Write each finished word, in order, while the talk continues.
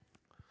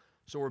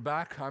So we're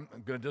back. I'm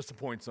going to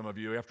disappoint some of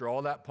you. After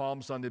all that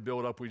Palm Sunday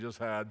build-up we just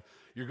had,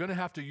 you're going to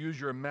have to use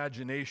your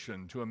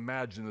imagination to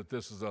imagine that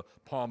this is a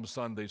Palm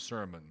Sunday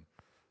sermon.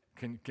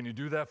 Can you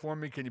do that for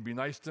me? Can you be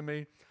nice to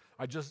me?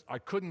 I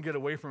couldn't get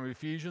away from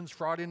Ephesians.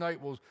 Friday night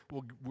we'll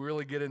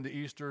really get into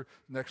Easter.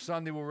 Next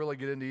Sunday we'll really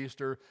get into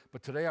Easter.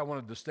 But today I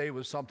wanted to stay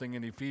with something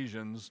in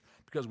Ephesians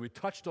because we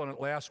touched on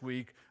it last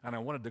week and I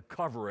wanted to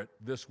cover it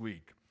this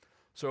week.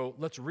 So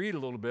let's read a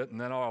little bit and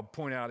then I'll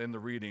point out in the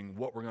reading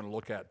what we're going to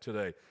look at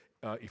today.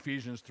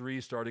 Ephesians 3,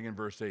 starting in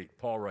verse 8,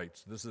 Paul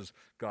writes, this is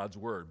God's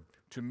word.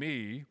 To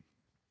me,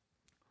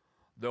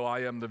 though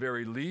I am the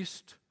very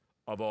least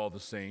of all the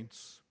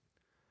saints,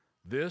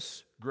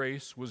 this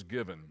grace was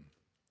given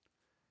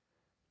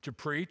to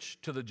preach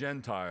to the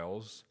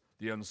Gentiles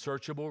the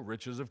unsearchable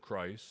riches of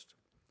Christ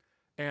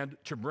and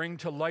to bring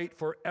to light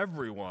for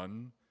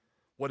everyone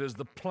what is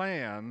the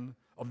plan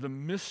of the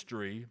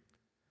mystery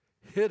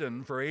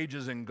hidden for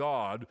ages in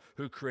God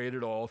who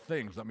created all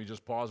things. Let me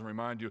just pause and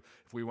remind you,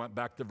 if we went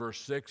back to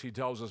verse 6, he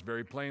tells us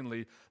very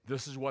plainly,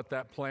 this is what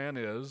that plan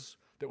is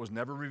that was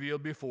never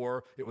revealed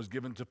before. It was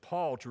given to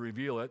Paul to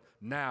reveal it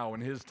now in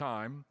his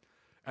time.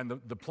 And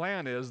the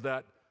plan is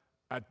that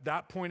at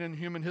that point in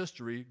human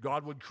history,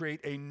 God would create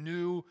a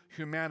new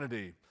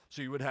humanity.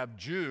 So you would have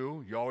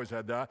Jew, you always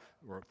had that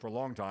for a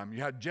long time.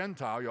 You had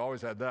Gentile, you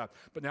always had that.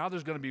 But now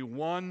there's going to be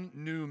one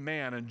new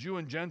man, and Jew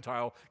and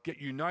Gentile get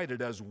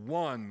united as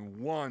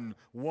one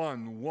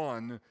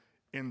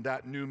in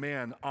that new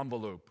man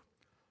envelope.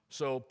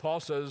 So Paul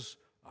says,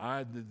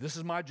 this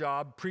is my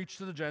job, preach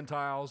to the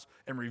Gentiles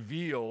and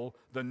reveal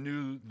the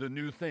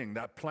new thing,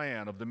 that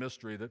plan of the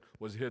mystery that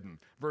was hidden.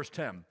 Verse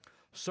 10,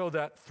 so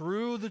that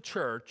through the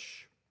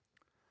church,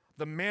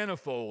 the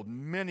manifold,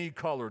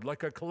 many-colored,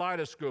 like a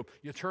kaleidoscope,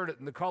 you turn it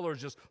and the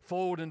colors just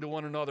fold into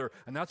one another,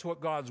 and that's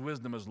what God's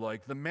wisdom is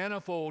like. The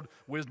manifold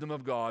wisdom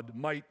of God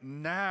might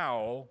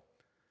now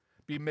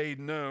be made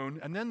known,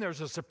 and then there's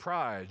a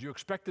surprise. You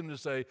expect him to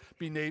say,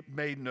 be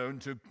made known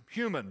to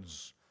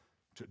humans,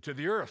 to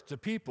the earth, to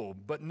people,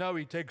 but no,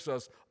 he takes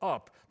us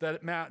up, that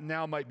it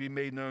now might be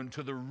made known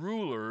to the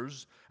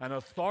rulers and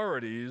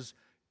authorities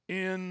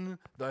in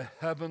the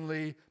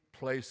heavenly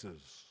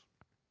places.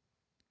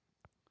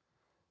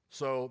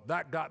 So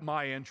that got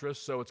my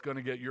interest, so it's going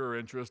to get your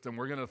interest, and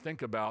we're going to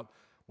think about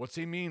what's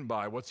he mean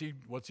by, what's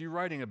he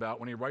writing about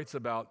when he writes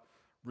about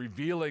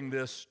revealing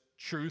this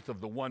truth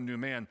of the one new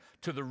man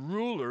to the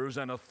rulers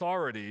and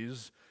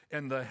authorities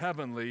in the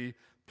heavenly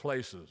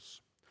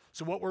places.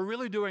 So what we're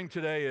really doing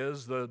today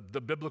is the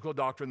biblical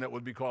doctrine that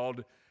would be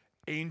called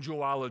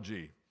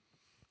angelology.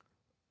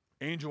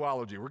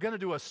 Angelology. We're going to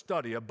do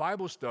a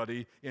Bible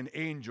study in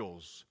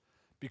angels,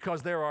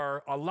 because there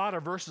are a lot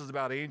of verses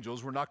about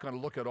angels. We're not going to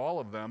look at all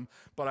of them,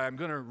 but I'm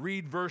going to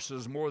read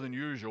verses more than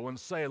usual and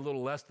say a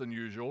little less than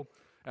usual,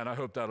 and I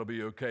hope that'll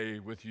be okay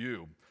with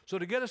you. So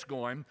to get us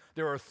going,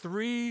 there are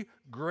three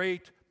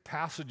great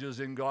passages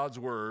in God's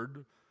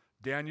Word,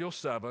 Daniel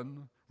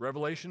 7,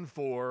 Revelation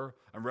 4,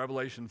 and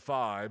Revelation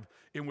 5,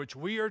 in which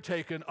we are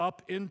taken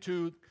up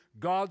into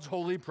God's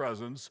holy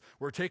presence.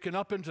 We're taken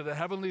up into the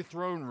heavenly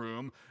throne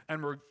room,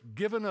 and we're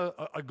given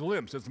a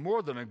glimpse. It's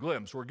more than a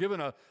glimpse. We're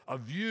given a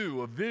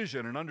view, a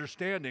vision, an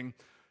understanding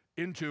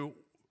into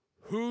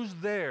who's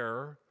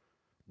there,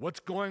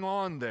 what's going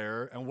on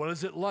there, and what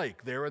is it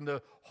like there in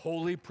the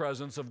holy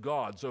presence of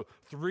God. So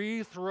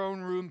 3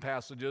 throne room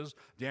passages,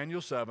 Daniel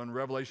 7,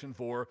 Revelation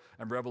 4,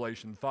 and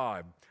Revelation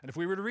 5. And if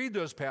we were to read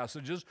those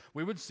passages,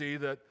 we would see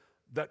that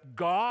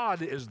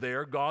God is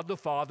there, God the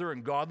Father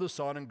and God the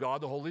Son and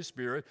God the Holy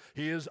Spirit.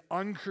 He is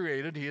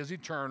uncreated, he is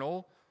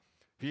eternal.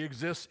 He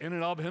exists in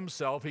and of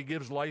himself. He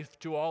gives life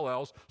to all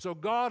else. So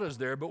God is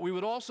there, but we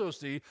would also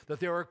see that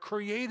there are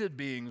created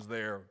beings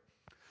there.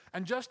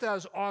 And just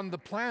as on the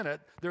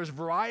planet, there's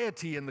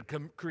variety in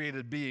the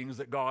created beings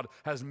that God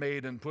has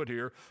made and put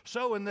here,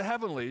 so in the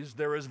heavenlies,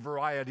 there is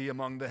variety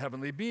among the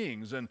heavenly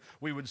beings. And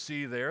we would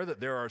see there that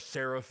there are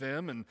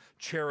seraphim and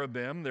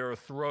cherubim, there are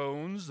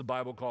thrones, the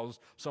Bible calls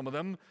some of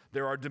them,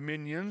 there are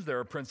dominions, there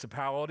are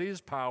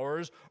principalities,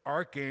 powers,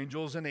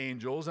 archangels, and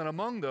angels, and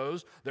among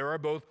those, there are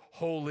both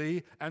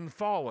holy and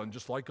fallen,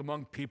 just like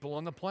among people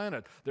on the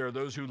planet. There are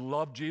those who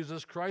love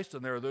Jesus Christ,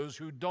 and there are those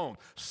who don't.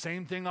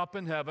 Same thing up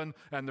in heaven,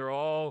 and they're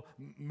all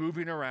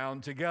moving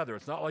around together.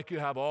 It's not like you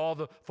have all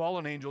the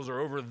fallen angels are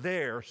over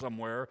there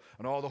somewhere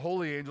and all the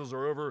holy angels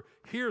are over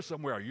here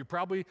somewhere. You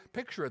probably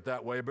picture it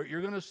that way, but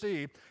you're going to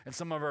see in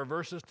some of our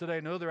verses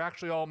today, no, they're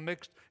actually all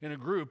mixed in a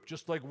group,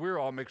 just like we're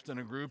all mixed in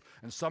a group,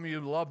 and some of you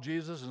love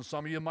Jesus and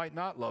some of you might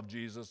not love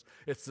Jesus.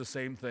 It's the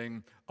same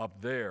thing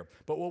up there.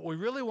 But what we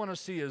really want to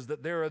see is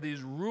that there are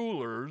these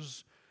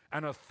rulers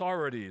and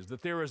authorities,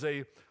 that there's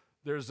a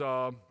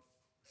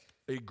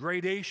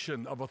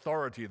gradation of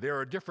authority. There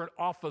are different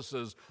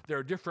offices, there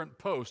are different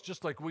posts,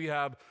 just like we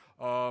have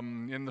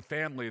in the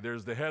family,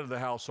 there's the head of the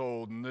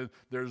household, and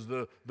there's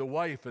the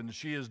wife, and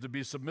she is to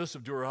be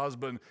submissive to her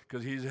husband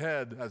because he's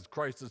head, as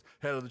Christ is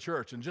head of the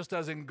church. And just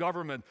as in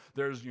government,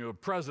 there's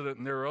president,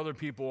 and there are other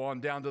people on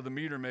down to the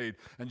meter maid.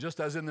 And just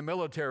as in the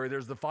military,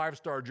 there's the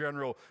 5-star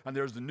general, and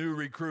there's the new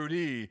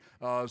recruitee.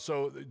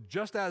 So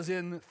just as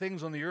in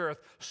things on the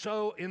earth,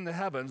 so in the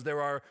heavens,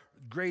 there are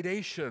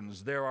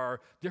gradations, there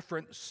are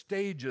different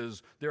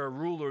stages, there are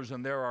rulers,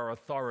 and there are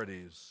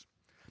authorities.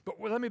 But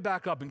let me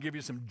back up and give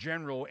you some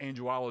general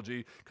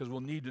angelology, because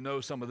we'll need to know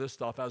some of this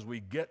stuff as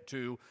we get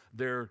to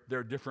their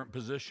different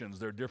positions,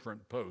 their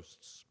different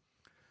posts.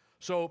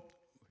 So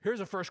here's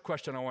the first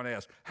question I want to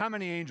ask. How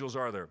many angels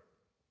are there?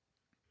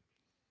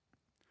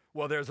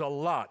 Well, there's a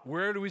lot.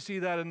 Where do we see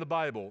that in the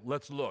Bible?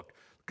 Let's look.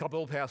 A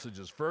couple of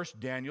passages. First,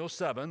 Daniel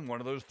 7, one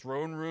of those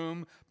throne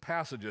room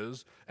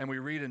passages, and we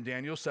read in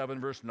Daniel 7,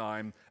 verse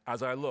 9,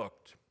 "As I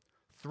looked,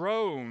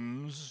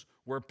 thrones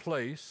were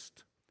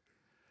placed,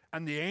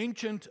 and the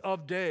Ancient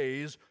of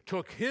Days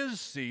took his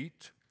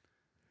seat.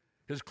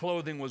 His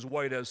clothing was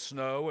white as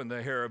snow, and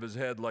the hair of his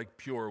head like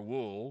pure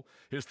wool.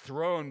 His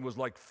throne was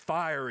like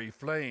fiery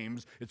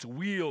flames. Its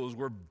wheels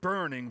were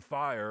burning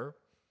fire."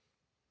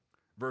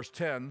 Verse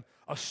 10,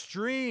 "A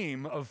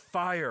stream of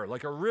fire,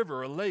 like a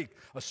river, a lake,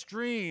 a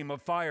stream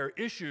of fire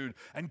issued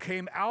and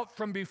came out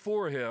from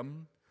before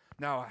him."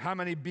 Now, how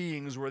many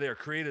beings were there,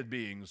 created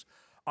beings?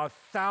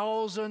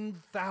 1,000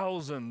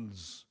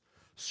 thousands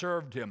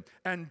served him,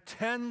 and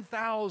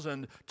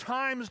 10,000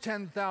 times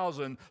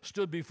 10,000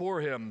 stood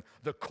before him.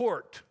 The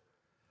court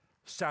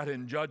sat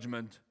in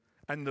judgment,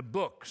 and the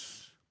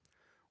books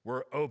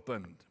were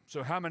opened.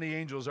 So how many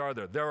angels are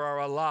there? There are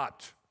a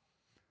lot.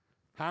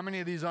 How many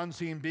of these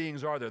unseen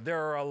beings are there?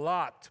 There are a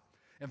lot.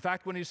 In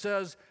fact, when he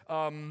says,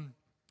 what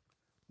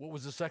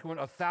was the second one?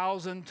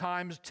 1,000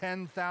 times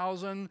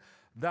 10,000,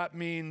 that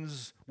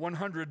means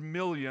 100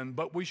 million,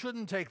 but we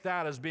shouldn't take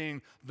that as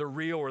being the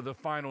real or the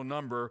final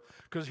number,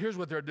 because here's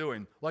what they're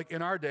doing. Like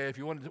in our day, if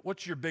you wanted to,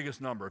 what's your biggest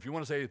number? If you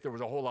want to say if there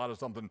was a whole lot of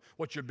something,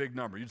 what's your big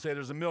number? You'd say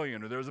there's a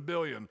million, or there's a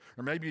billion,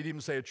 or maybe you'd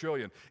even say a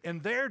trillion. In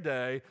their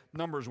day,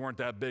 numbers weren't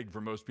that big for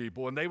most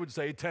people, and they would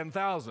say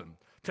 10,000.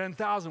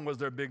 10,000 was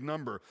their big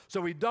number.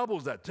 So he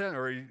doubles that 10,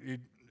 or he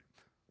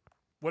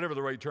whatever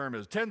the right term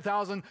is,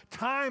 10,000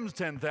 times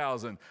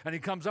 10,000, and he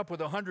comes up with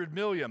 100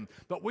 million.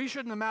 But we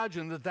shouldn't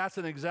imagine that that's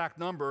an exact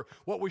number.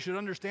 What we should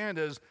understand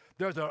is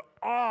there's an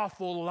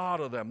awful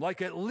lot of them,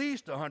 like at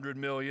least 100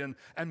 million,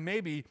 and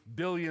maybe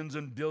billions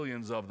and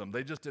billions of them.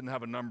 They just didn't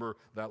have a number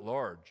that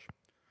large.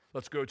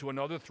 Let's go to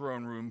another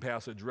throne room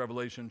passage,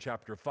 Revelation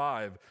chapter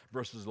 5,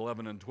 verses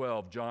 11 and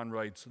 12. John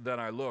writes, "Then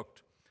I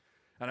looked,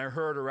 and I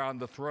heard around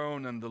the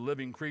throne and the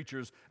living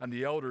creatures and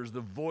the elders the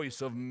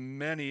voice of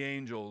many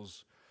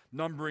angels,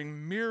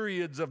 numbering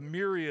myriads of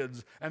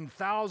myriads and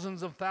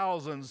thousands of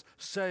thousands,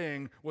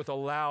 saying with a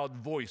loud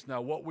voice." Now,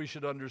 what we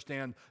should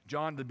understand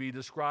John to be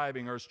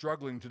describing or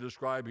struggling to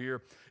describe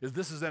here is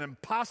this is an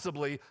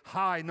impossibly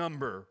high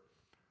number.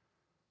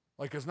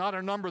 Like, it's not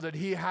a number that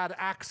he had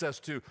access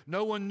to.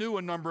 No one knew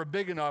a number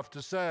big enough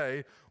to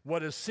say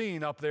what is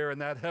seen up there in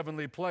that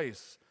heavenly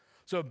place.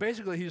 So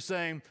basically he's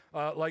saying,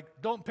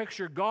 don't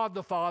picture God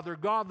the Father,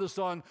 God the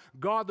Son,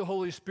 God the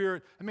Holy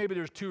Spirit, and maybe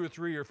there's 2 or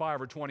 3 or 5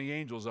 or 20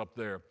 angels up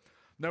there.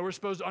 No, we're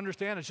supposed to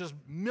understand it's just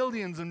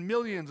millions and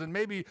millions, and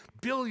maybe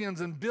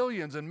billions and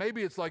billions, and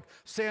maybe it's like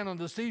sand on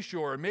the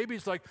seashore, and maybe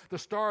it's like the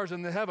stars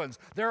in the heavens.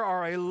 There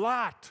are a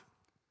lot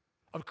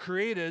of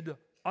created,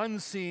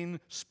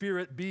 unseen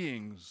spirit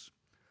beings.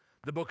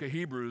 The book of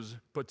Hebrews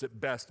puts it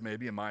best,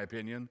 maybe, in my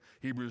opinion.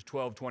 Hebrews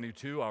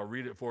 12:22, I'll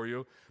read it for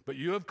you. "But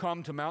you have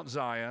come to Mount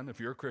Zion," if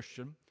you're a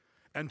Christian,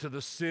 "and to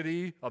the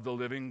city of the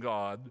living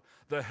God,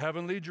 the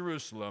heavenly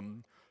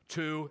Jerusalem,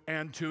 to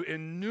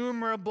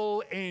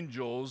innumerable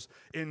angels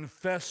in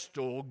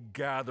festal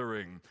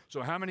gathering."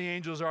 So how many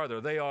angels are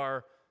there? They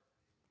are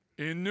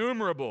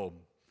innumerable.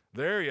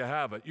 There you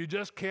have it. You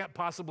just can't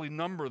possibly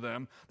number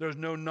them. There's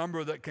no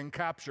number that can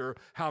capture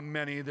how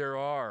many there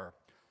are.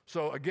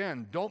 So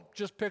again, don't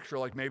just picture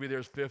like maybe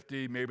there's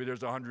 50, maybe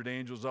there's 100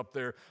 angels up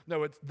there.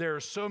 No, there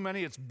are so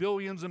many, it's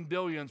billions and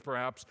billions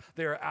perhaps.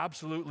 They are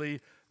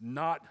absolutely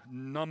not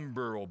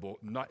numberable,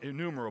 not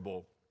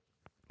enumerable.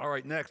 All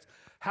right, next.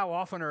 How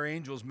often are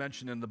angels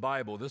mentioned in the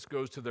Bible? This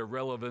goes to their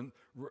relative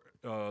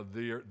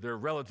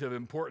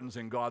importance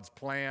in God's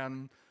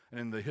plan and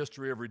in the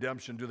history of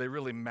redemption. Do they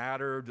really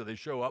matter? Do they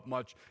show up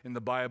much in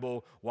the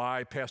Bible?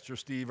 Why, Pastor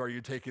Steve, are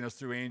you taking us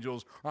through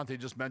angels? Aren't they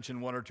just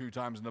mentioned 1 or 2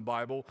 times in the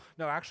Bible?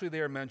 No, actually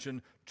they are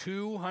mentioned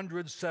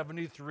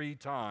 273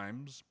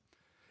 times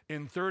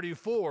in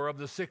 34 of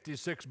the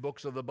 66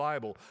 books of the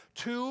Bible.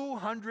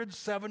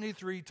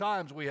 273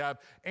 times we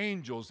have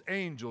angels,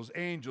 angels,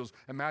 angels.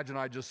 Imagine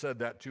I just said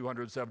that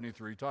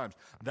 273 times.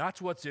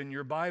 That's what's in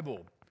your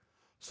Bible.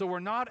 So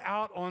we're not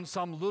out on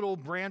some little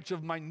branch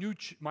of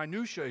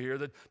minutia here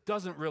that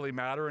doesn't really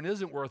matter and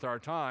isn't worth our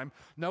time.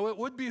 No, it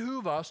would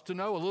behoove us to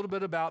know a little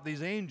bit about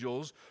these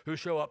angels who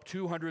show up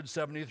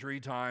 273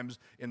 times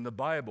in the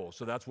Bible.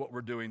 So that's what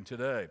we're doing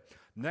today.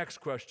 Next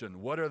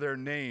question, what are their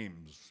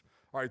names?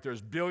 All right,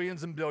 there's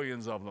billions and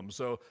billions of them.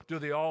 So do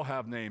they all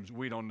have names?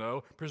 We don't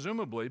know.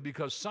 Presumably,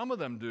 because some of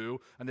them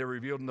do, and they're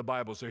revealed in the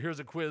Bible. So here's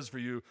a quiz for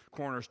you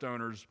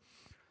cornerstoners.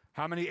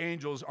 How many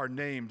angels are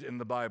named in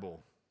the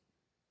Bible?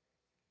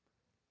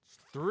 It's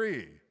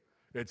 3.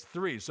 It's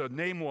 3. So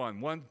name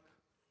one.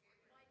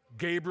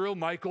 Gabriel,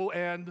 Michael,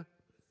 and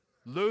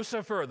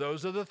Lucifer.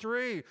 Those are the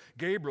 3.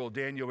 Gabriel,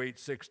 Daniel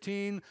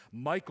 8:16.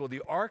 Michael,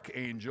 the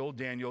archangel,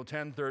 Daniel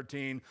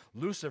 10:13.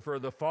 Lucifer,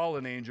 the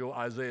fallen angel,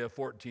 Isaiah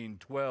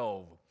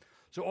 14:12.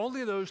 So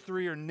only those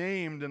 3 are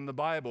named in the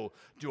Bible.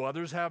 Do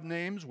others have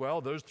names?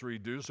 Well, those 3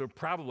 do, so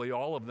probably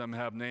all of them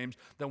have names.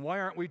 Then why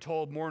aren't we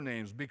told more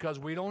names? Because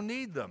we don't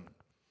need them.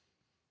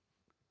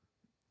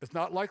 It's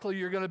not likely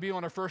you're going to be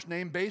on a first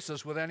name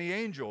basis with any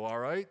angel, all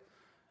right?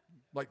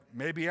 Like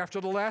maybe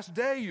after the last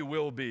day you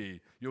will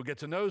be. You'll get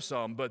to know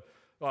some, but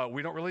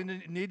we don't really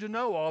need to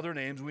know all their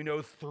names. We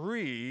know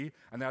 3,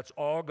 and that's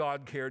all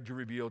God cared to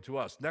reveal to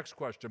us. Next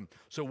question.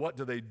 So what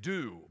do they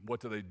do?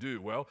 What do they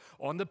do? Well,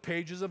 on the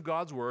pages of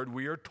God's Word,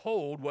 we are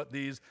told what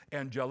these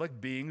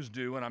angelic beings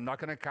do, and I'm not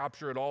going to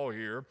capture it all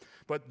here,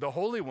 but the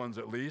holy ones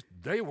at least,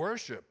 they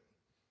worship.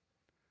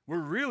 We're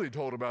really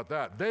told about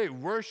that. They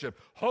worship.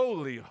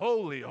 Holy,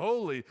 holy,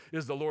 holy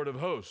is the Lord of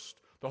hosts.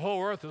 The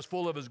whole earth is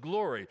full of his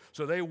glory.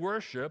 So they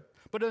worship.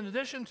 But in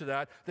addition to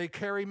that, they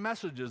carry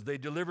messages. They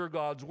deliver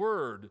God's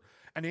word.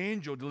 An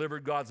angel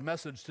delivered God's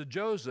message to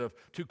Joseph,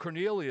 to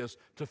Cornelius,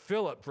 to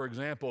Philip, for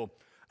example.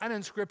 And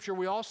in Scripture,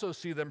 we also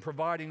see them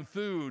providing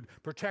food,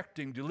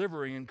 protecting,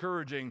 delivering,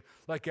 encouraging,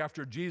 like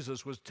after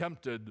Jesus was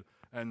tempted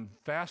and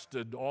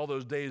fasted all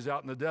those days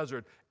out in the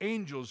desert.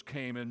 Angels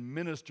came and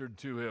ministered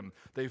to him.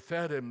 They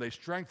fed him. They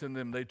strengthened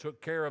him. They took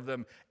care of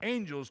them.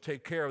 Angels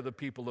take care of the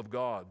people of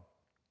God.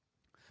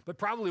 But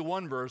probably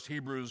one verse,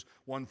 Hebrews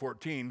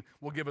 1:14,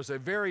 will give us a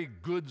very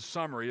good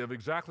summary of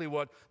exactly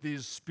what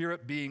these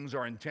spirit beings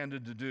are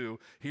intended to do.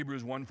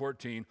 Hebrews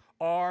 1:14,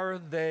 are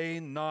they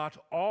not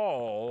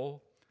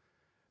all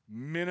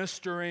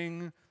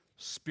ministering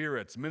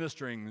spirits?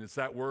 Ministering, it's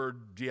that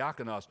word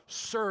diakonos,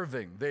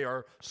 serving. They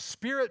are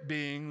spirit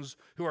beings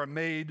who are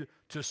made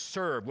to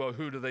serve. Well,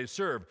 who do they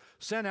serve?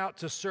 Sent out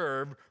to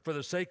serve for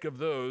the sake of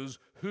those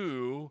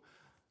who,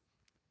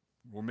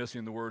 we're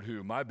missing the word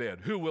who, my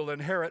bad, who will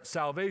inherit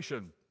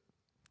salvation.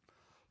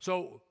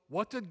 So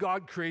what did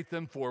God create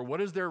them for?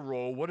 What is their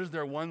role? What is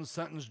their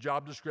one-sentence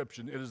job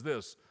description? It is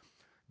this.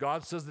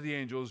 God says to the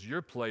angels,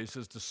 your place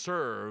is to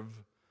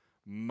serve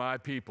my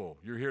people.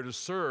 You're here to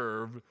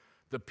serve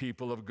the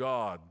people of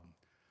God.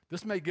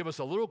 This may give us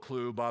a little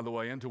clue, by the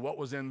way, into what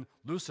was in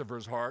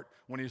Lucifer's heart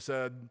when he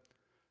said,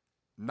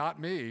 not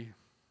me.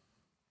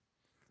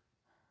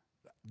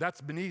 That's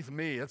beneath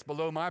me. That's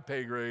below my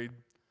pay grade.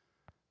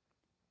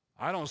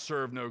 I don't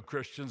serve no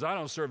Christians. I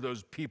don't serve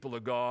those people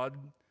of God.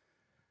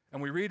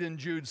 And we read in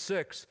Jude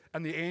 6,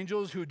 and the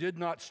angels who did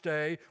not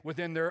stay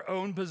within their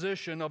own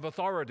position of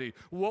authority.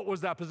 What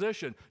was that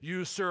position?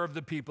 You serve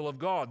the people of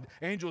God.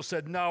 Angels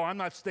said, no, I'm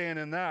not staying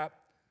in that.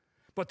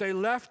 But they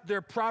left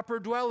their proper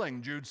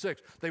dwelling, Jude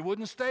 6. They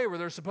wouldn't stay where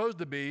they're supposed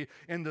to be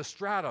in the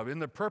strata, in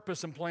the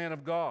purpose and plan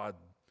of God.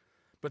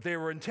 But they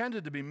were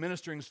intended to be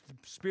ministering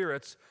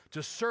spirits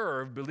to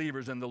serve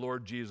believers in the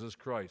Lord Jesus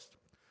Christ.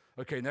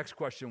 Okay, next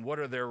question. What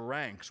are their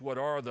ranks? What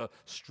are the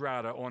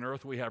strata? On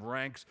earth we have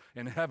ranks.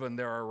 In heaven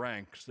there are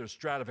ranks. There's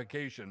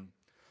stratification.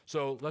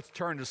 So let's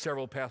turn to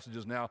several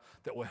passages now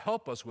that will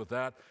help us with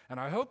that. And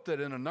I hope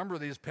that in a number of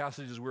these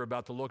passages we're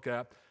about to look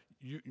at,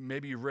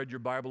 maybe you've read your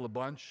Bible a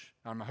bunch.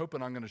 I'm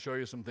hoping I'm going to show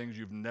you some things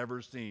you've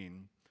never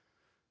seen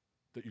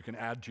that you can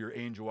add to your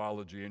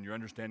angelology and your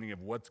understanding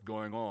of what's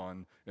going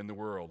on in the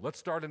world. Let's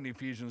start in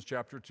Ephesians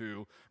chapter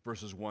 2,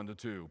 verses 1 to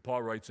 2.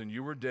 Paul writes, and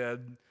you were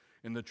dead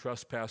in the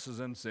trespasses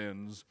and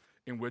sins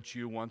in which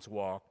you once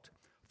walked,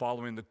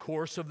 following the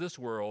course of this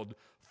world,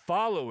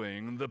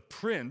 following the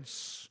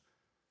prince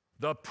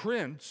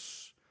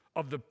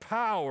of the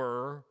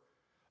power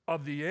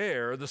of the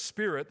air, the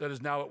spirit that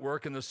is now at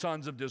work in the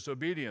sons of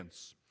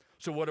disobedience.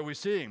 So what are we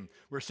seeing?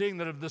 We're seeing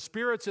that of the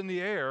spirits in the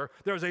air,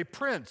 there's a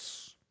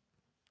prince.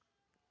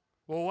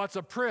 Well, what's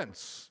a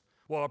prince?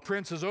 Well, a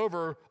prince is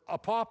over a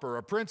pauper.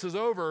 A prince is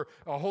over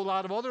a whole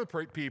lot of other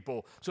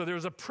people. So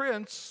there's a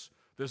prince.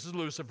 This is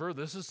Lucifer.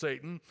 This is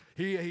Satan.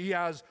 He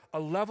has a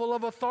level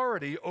of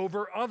authority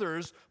over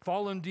others,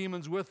 fallen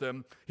demons with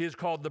him. He is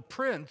called the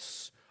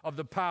prince of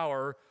the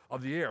power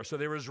of the air. So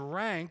there is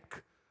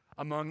rank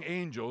among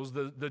angels.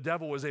 The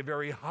devil was a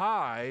very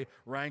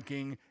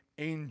high-ranking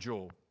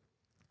angel.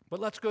 But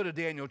let's go to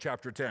Daniel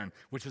chapter 10,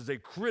 which is a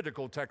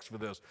critical text for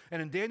this.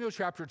 And in Daniel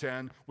chapter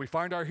 10, we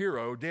find our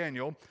hero,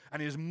 Daniel, and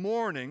he's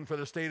mourning for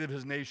the state of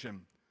his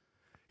nation.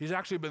 He's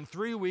actually been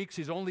 3 weeks,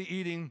 he's only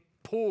eating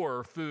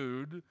poor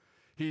food.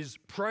 He's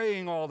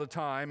praying all the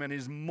time, and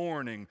he's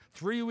mourning.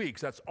 3 weeks,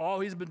 that's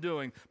all he's been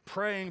doing,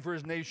 praying for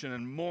his nation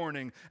and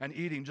mourning and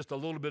eating just a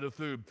little bit of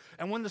food.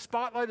 And when the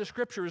spotlight of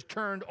Scripture is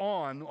turned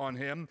on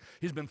him,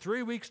 he's been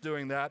 3 weeks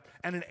doing that,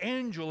 and an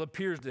angel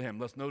appears to him.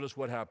 Let's notice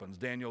what happens.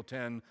 Daniel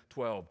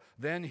 10:12.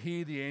 Then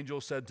he, the angel,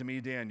 said to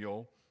me,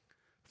 Daniel,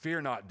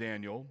 fear not,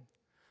 Daniel,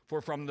 For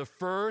from the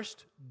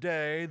first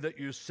day that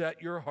you set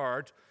your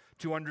heart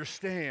to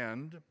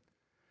understand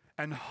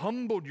and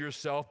humbled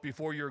yourself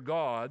before your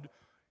God,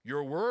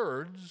 your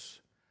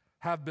words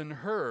have been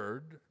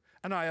heard,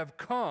 and I have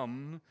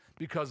come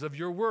because of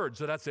your words.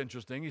 So that's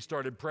interesting. He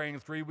started praying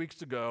 3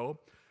 weeks ago,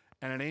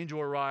 and an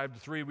angel arrived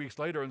 3 weeks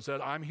later and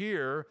said, I'm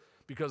here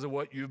because of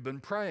what you've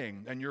been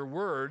praying, and your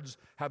words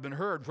have been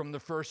heard from the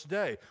first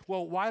day.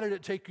 Well, why did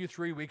it take you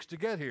 3 weeks to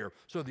get here?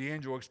 So the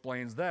angel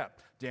explains that.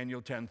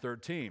 Daniel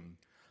 10:13.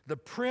 The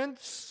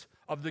prince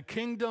of the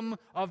kingdom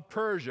of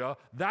Persia,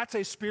 that's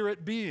a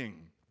spirit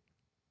being.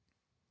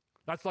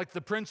 That's like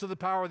the prince of the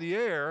power of the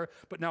air,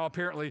 but now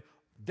apparently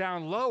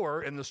down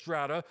lower in the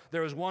strata,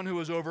 there is one who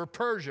is over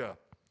Persia.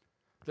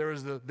 There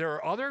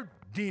are other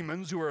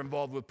demons who are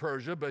involved with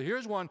Persia, but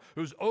here's one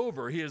who's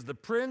over. He is the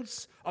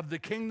prince of the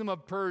kingdom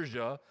of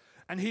Persia,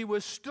 and he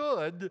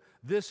withstood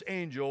this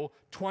angel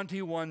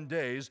 21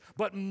 days.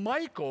 But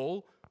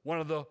Michael, one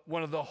of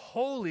the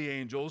holy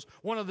angels,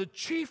 one of the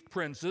chief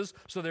princes,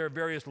 so there are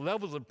various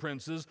levels of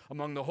princes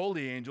among the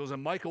holy angels,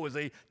 and Michael is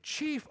a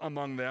chief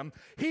among them,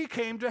 he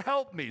came to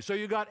help me. So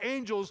you got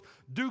angels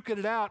duking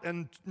it out,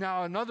 and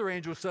now another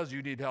angel says,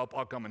 you need help,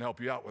 I'll come and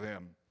help you out with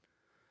him.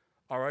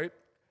 All right?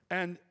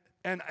 And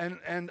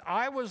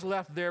I was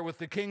left there with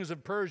the kings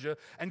of Persia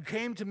and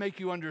came to make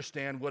you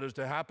understand what is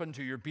to happen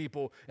to your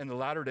people in the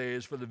latter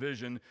days, for the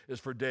vision is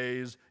for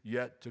days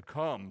yet to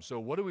come. So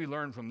what do we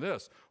learn from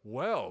this?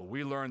 Well,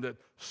 we learn that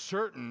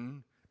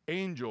certain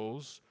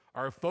angels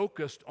are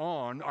focused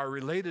on, are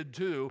related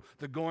to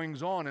the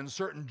goings on in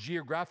certain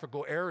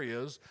geographical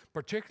areas,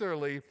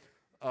 particularly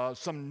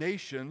some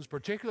nations,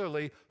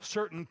 particularly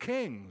certain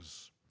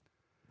kings.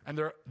 And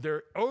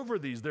they're over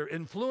these, they're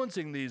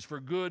influencing these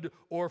for good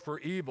or for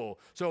evil.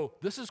 So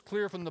this is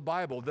clear from the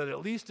Bible that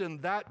at least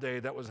in that day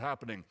that was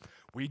happening.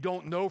 We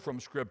don't know from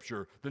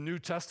Scripture. The New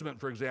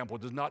Testament, for example,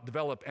 does not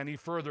develop any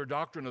further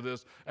doctrine of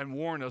this and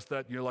warn us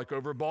that, like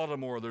over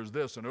Baltimore there's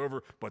this, and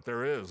over, but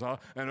there is,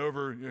 and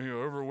over,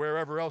 over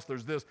wherever else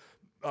there's this.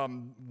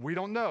 We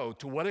don't know.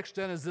 To what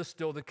extent is this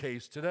still the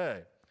case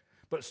today?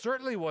 But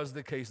certainly was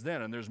the case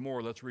then, and there's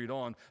more. Let's read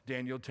on.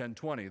 Daniel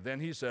 10:20.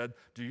 Then he said,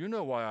 do you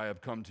know why I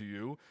have come to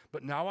you?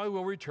 But now I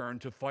will return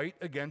to fight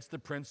against the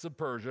prince of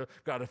Persia.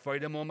 Got to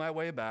fight him on my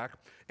way back.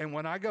 And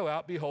when I go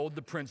out, behold,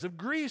 the prince of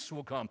Greece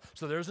will come.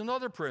 So there's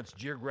another prince,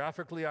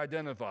 geographically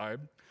identified.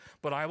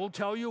 But I will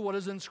tell you what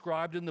is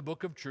inscribed in the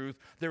book of truth.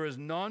 There is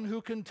none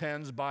who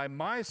contends by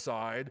my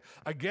side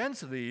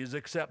against these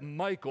except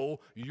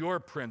Michael, your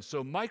prince.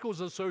 So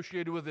Michael's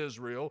associated with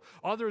Israel,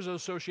 others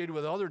associated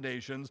with other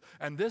nations,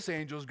 and this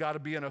angel's got to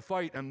be in a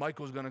fight, and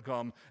Michael's going to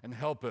come and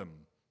help him.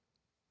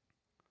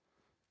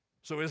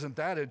 So isn't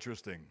that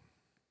interesting?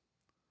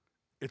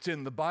 It's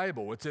in the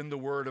Bible. It's in the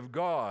Word of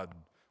God.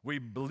 We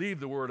believe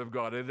the Word of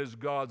God. It is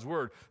God's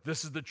Word.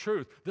 This is the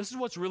truth. This is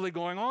what's really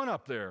going on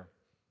up there.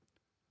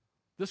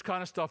 This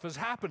kind of stuff is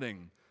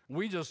happening.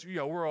 We just,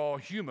 we're all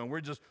human.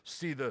 We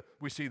see the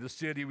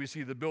city, we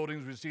see the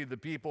buildings, we see the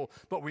people,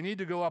 but we need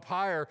to go up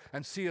higher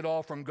and see it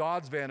all from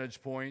God's vantage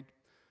point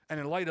and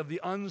in light of the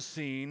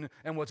unseen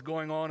and what's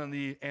going on in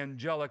the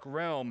angelic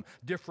realm,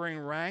 differing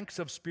ranks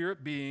of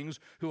spirit beings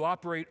who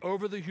operate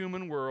over the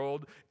human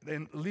world,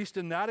 and at least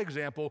in that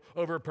example,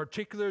 over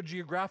particular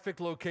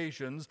geographic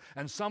locations,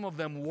 and some of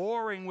them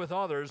warring with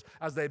others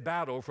as they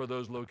battle for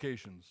those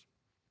locations.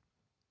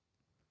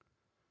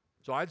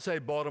 So I'd say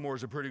Baltimore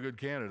is a pretty good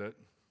candidate.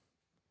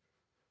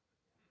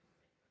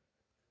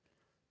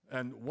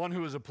 And one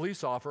who is a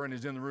police officer, and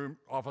he's in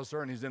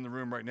the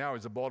room right now.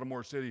 He's a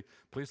Baltimore City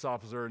police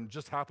officer, and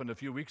just happened a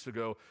few weeks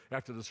ago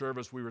after the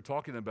service, we were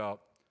talking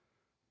about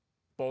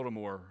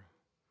Baltimore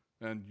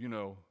and,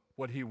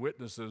 what he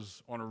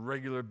witnesses on a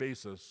regular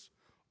basis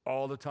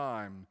all the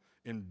time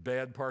in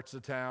bad parts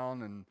of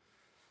town. And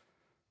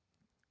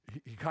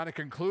he kind of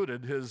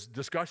concluded his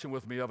discussion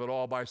with me of it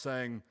all by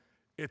saying,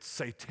 it's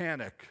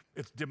satanic.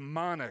 It's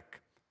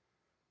demonic.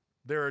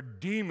 There are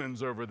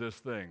demons over this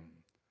thing.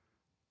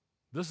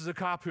 This is a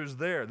cop who's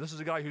there. This is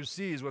a guy who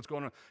sees what's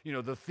going on.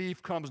 The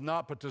thief comes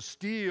not but to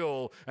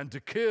steal and to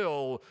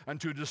kill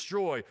and to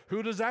destroy.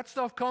 Who does that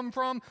stuff come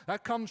from?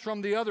 That comes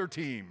from the other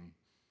team.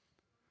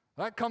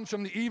 That comes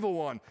from the evil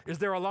one. Is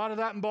there a lot of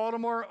that in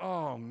Baltimore?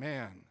 Oh,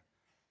 man.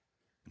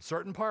 In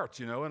certain parts,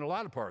 in a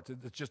lot of parts.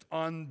 It's just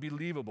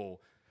unbelievable.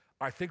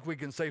 I think we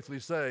can safely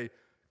say,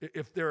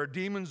 if there are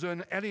demons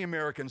in any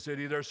American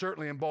city, they're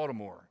certainly in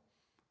Baltimore.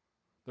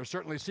 They're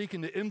certainly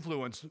seeking to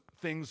influence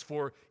things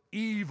for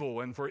evil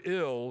and for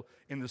ill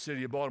in the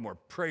city of Baltimore.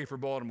 Pray for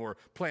Baltimore.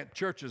 Plant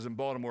churches in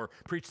Baltimore.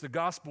 Preach the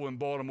gospel in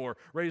Baltimore.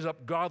 Raise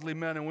up godly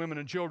men and women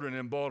and children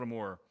in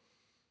Baltimore,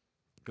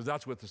 because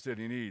that's what the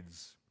city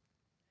needs.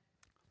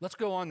 Let's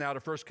go on now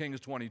to 1 Kings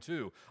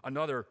 22,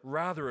 another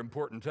rather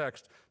important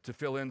text to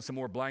fill in some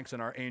more blanks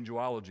in our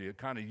angelology. It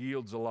kind of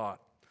yields a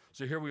lot.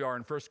 So here we are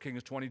in 1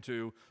 Kings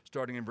 22,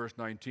 starting in verse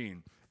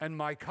 19. And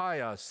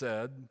Micaiah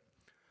said,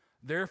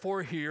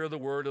 therefore hear the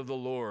word of the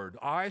Lord.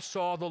 I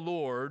saw the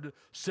Lord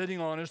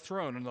sitting on his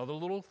throne, another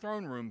little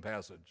throne room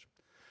passage.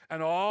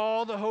 and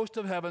all the host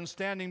of heaven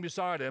standing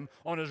beside him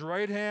on his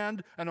right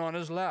hand and on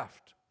his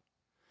left.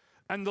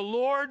 And the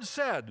Lord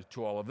said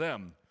to all of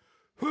them,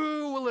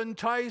 who will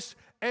entice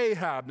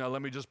Ahab? Now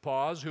let me just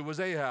pause. Who was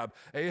Ahab?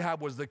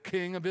 Ahab was the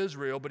king of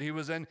Israel, but he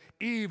was an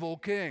evil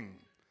king.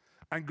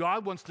 And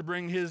God wants to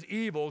bring his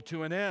evil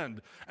to an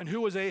end. And who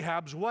was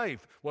Ahab's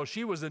wife? Well,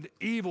 she was an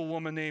evil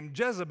woman named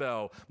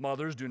Jezebel.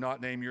 Mothers, do not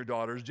name your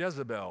daughters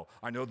Jezebel.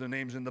 I know the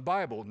name's in the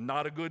Bible.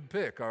 Not a good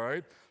pick, all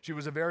right? She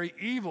was a very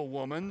evil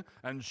woman,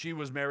 and she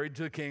was married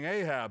to King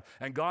Ahab.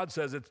 And God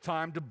says it's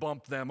time to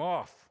bump them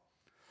off.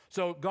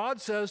 So God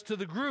says to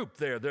the group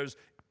there's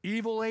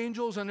evil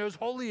angels and there's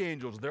holy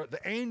angels. The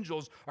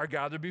angels are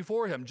gathered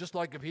before him, just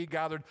like if he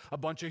gathered a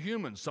bunch of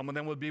humans. Some of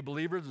them would be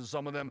believers and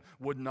some of them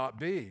would not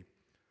be.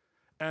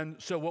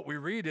 And so what we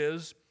read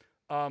is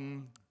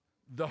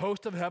the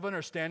host of heaven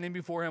are standing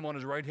before him on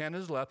his right hand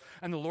and his left.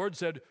 And the Lord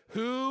said,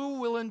 who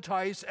will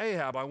entice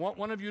Ahab? I want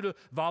one of you to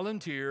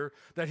volunteer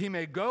that he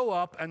may go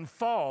up and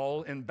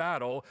fall in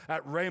battle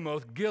at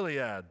Ramoth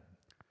Gilead.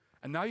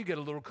 And now you get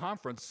a little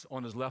conference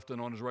on his left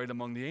and on his right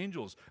among the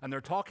angels. And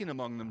they're talking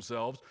among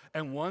themselves.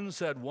 And one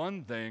said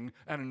one thing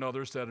and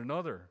another said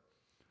another.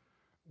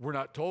 We're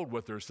not told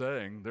what they're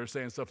saying. They're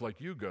saying stuff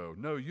like, you go.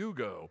 No, you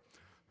go.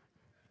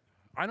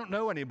 I don't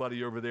know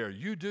anybody over there.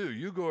 You do.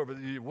 You go over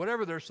there.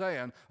 Whatever they're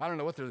saying, I don't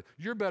know what they're.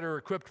 You're better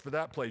equipped for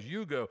that place.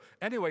 You go.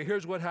 Anyway,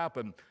 here's what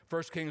happened.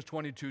 1 Kings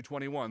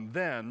 22:21.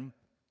 Then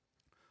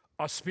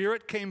a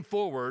spirit came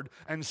forward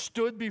and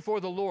stood before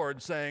the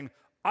Lord, saying,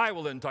 I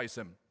will entice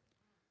him.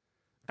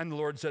 And the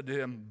Lord said to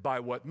him, by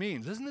what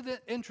means? Isn't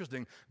it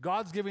interesting?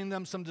 God's giving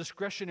them some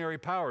discretionary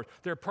powers.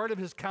 They're part of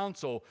his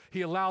counsel.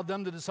 He allowed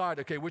them to decide,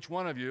 okay, which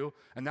one of you?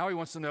 And now he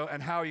wants to know,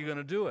 and how are you going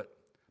to do it?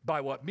 By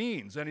what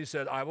means? And he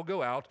said, I will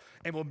go out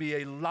and will be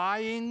a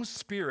lying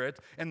spirit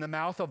in the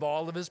mouth of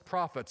all of his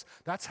prophets.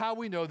 That's how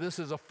we know this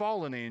is a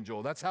fallen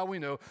angel. That's how we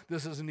know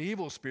this is an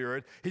evil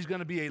spirit. He's going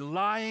to be a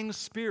lying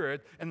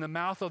spirit in the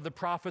mouth of the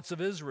prophets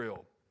of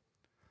Israel.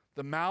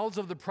 The mouths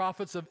of the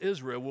prophets of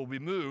Israel will be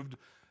moved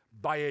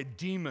by a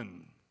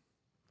demon.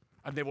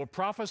 And they will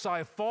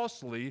prophesy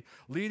falsely,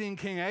 leading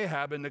King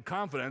Ahab into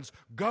confidence,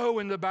 go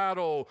into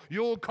battle,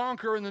 you'll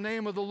conquer in the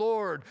name of the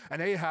Lord.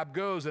 And Ahab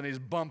goes and he's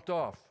bumped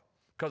off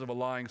because of a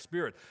lying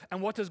spirit.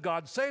 And what does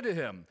God say to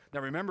him?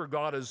 Now remember,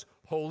 God is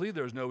holy.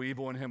 There's no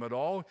evil in him at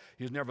all.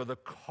 He's never the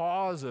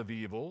cause of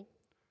evil.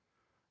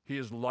 He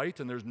is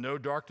light and there's no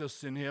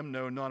darkness in him,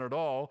 no, none at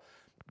all.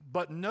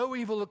 But no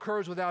evil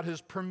occurs without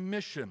his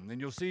permission. And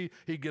you'll see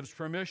he gives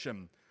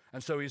permission.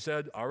 And so he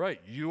said, all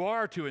right, you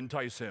are to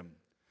entice him.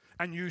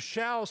 And you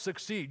shall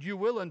succeed. You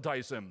will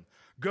entice him.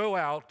 Go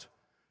out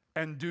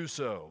and do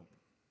so.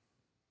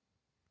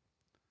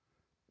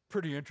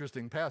 Pretty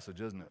interesting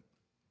passage, isn't it?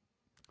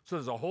 So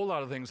there's a whole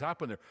lot of things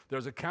happen there.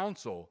 There's a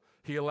council.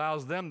 He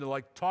allows them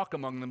to talk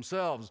among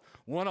themselves.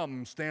 One of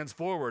them stands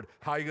forward.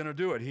 How are you going to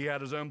do it? He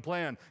had his own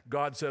plan.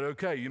 God said,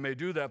 okay, you may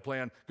do that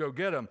plan. Go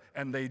get him.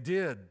 And they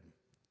did.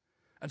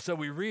 And so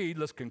we read,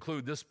 let's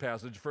conclude this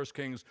passage, 1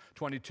 Kings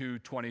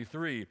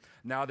 22:23.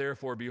 Now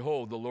therefore,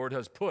 behold, the Lord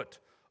has put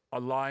a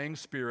lying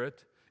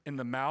spirit in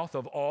the mouth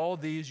of all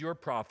these your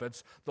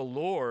prophets. The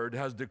Lord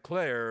has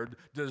declared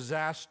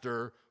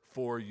disaster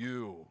for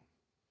you.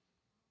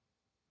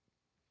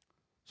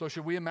 So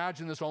should we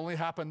imagine this only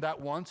happened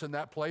that once in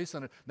that place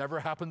and it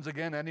never happens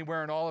again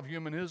anywhere in all of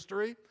human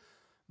history?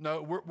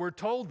 No, we're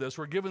told this.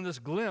 We're given this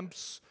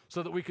glimpse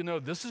so that we can know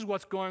this is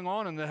what's going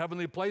on in the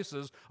heavenly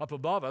places up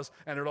above us,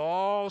 and it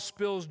all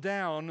spills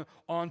down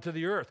onto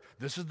the earth.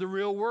 This is the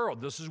real world.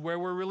 This is where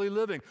we're really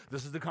living.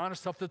 This is the kind of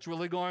stuff that's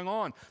really going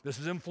on. This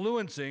is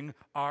influencing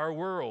our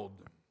world.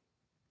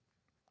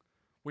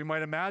 We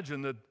might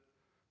imagine that,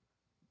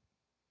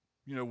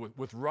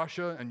 with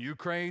Russia and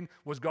Ukraine,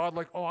 was God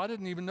like, oh, I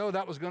didn't even know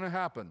that was going to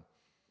happen?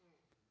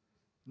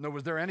 No,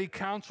 was there any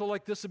counsel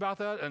like this about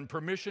that and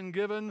permission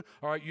given?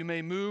 All right, you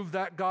may move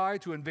that guy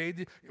to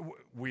invade.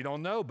 We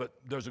don't know, but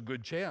there's a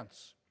good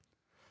chance.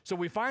 So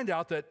we find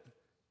out that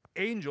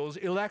angels,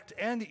 elect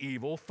and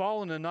evil,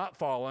 fallen and not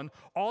fallen,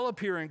 all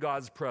appear in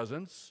God's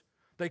presence.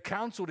 They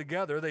counsel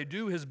together. They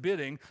do his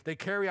bidding. They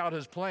carry out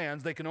his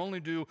plans. They can only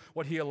do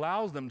what he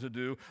allows them to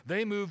do.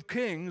 They move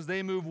kings.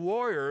 They move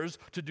warriors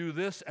to do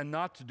this and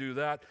not to do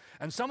that.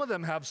 And some of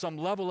them have some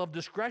level of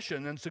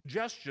discretion and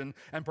suggestion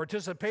and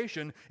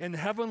participation in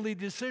heavenly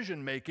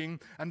decision making,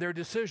 and their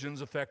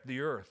decisions affect the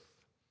earth.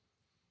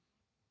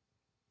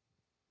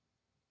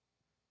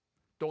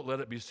 Don't let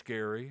it be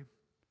scary,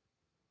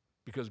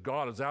 because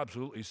God is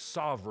absolutely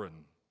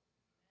sovereign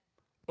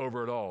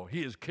over it all.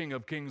 He is King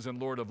of kings and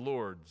Lord of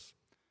lords.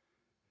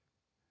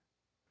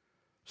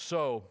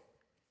 So,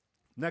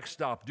 next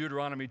stop,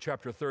 Deuteronomy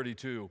chapter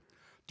 32.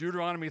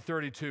 Deuteronomy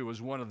 32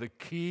 is one of the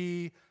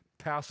key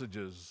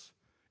passages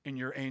in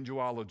your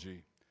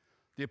angelology.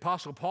 The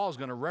Apostle Paul is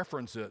going to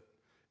reference it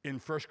in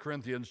 1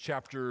 Corinthians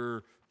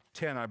chapter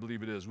 10, I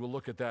believe it is. We'll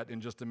look at that in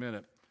just a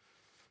minute.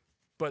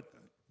 But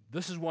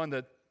this is one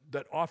that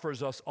that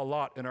offers us a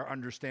lot in our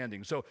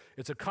understanding. So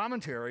it's a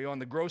commentary on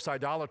the gross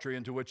idolatry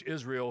into which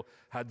Israel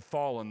had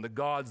fallen, the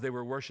gods they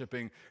were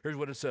worshiping. Here's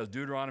what it says,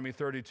 Deuteronomy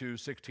 32,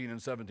 16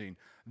 and 17.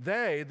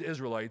 They, the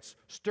Israelites,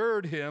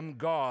 stirred him,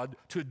 God,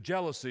 to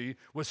jealousy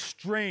with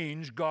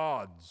strange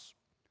gods,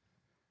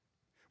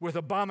 with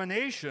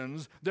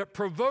abominations that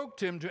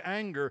provoked him to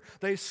anger.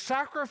 They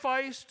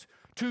sacrificed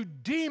to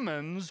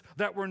demons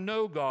that were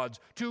no gods,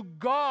 to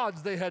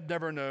gods they had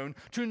never known,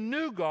 to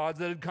new gods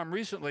that had come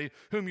recently,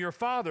 whom your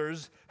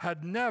fathers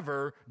had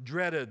never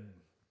dreaded.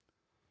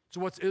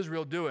 So what's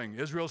Israel doing?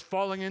 Israel's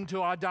falling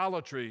into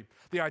idolatry,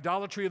 the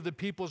idolatry of the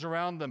peoples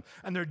around them,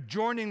 and they're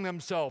joining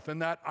themselves in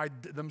that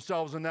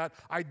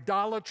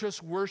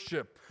idolatrous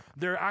worship.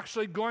 They're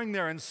actually going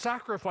there and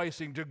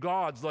sacrificing to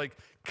gods like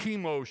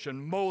Chemosh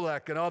and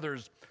Molech and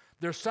others.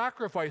 They're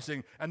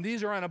sacrificing, and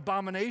these are an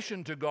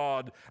abomination to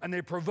God, and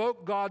they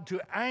provoke God to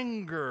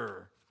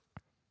anger.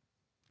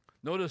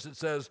 Notice it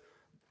says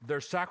they're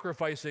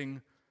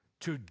sacrificing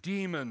to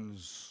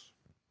demons.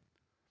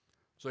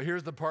 So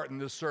here's the part in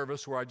this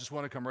service where I just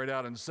want to come right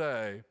out and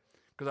say,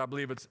 because I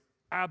believe it's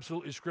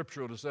absolutely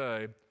scriptural to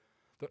say,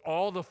 that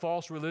all the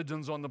false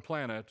religions on the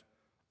planet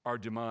are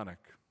demonic.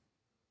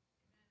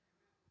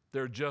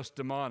 They're just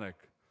demonic.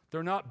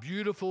 They're not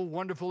beautiful,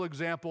 wonderful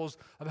examples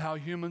of how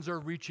humans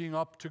are reaching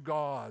up to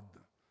God.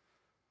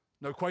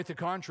 No, quite the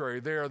contrary.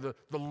 They are the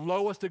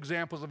lowest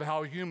examples of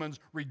how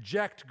humans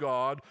reject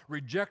God,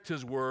 reject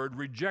His Word,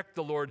 reject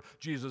the Lord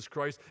Jesus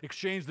Christ,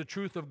 exchange the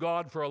truth of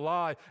God for a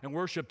lie, and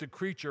worship the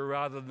creature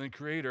rather than the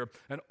Creator.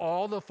 And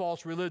all the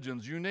false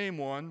religions, you name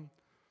one,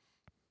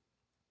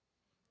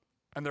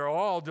 and they're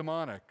all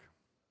demonic.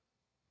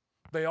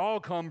 They all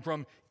come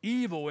from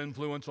evil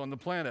influence on the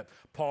planet.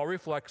 Paul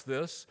reflects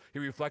this. He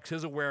reflects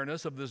his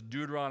awareness of this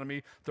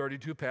Deuteronomy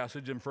 32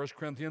 passage in 1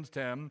 Corinthians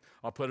 10.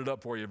 I'll put it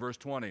up for you, verse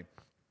 20.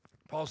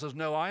 Paul says,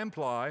 no, I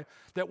imply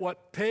that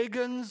what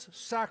pagans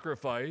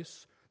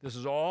sacrifice, this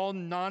is all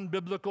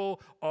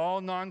non-biblical, all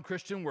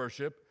non-Christian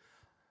worship,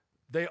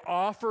 they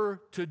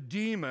offer to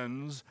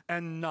demons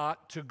and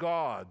not to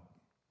God.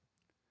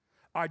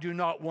 I do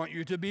not want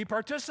you to be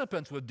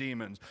participants with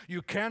demons.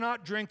 You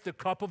cannot drink the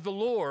cup of the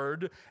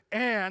Lord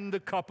and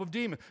the cup of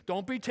demons.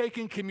 Don't be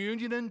taking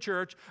communion in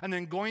church and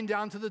then going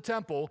down to the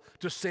temple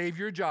to save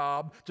your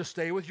job, to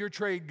stay with your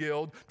trade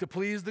guild, to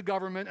please the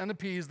government and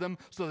appease them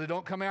so they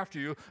don't come after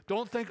you.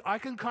 Don't think I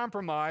can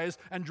compromise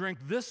and drink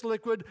this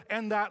liquid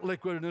and that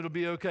liquid and it'll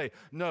be okay.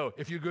 No,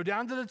 if you go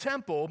down to the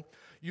temple,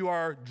 you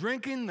are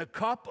drinking the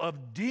cup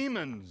of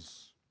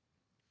demons.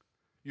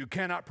 You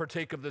cannot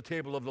partake of the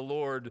table of the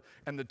Lord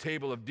and the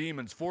table of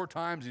demons. 4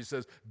 times he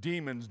says,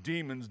 demons,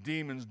 demons,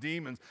 demons,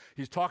 demons.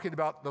 He's talking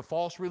about the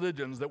false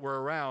religions that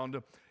were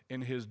around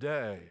in his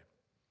day.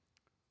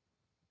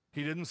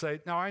 He didn't say,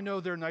 now I know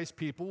they're nice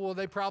people. Well,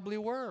 they probably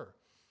were.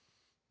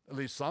 At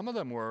least some of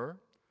them were.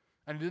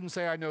 And he didn't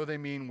say, I know they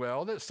mean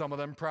well. That some of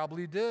them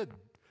probably did.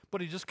 But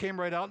he just came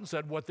right out and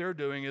said what they're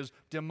doing is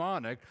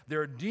demonic.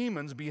 There are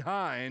demons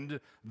behind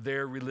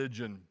their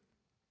religion.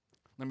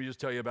 Let me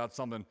just tell you about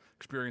something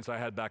experience I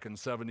had back in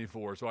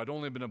 74. So I'd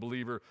only been a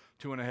believer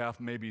 2.5,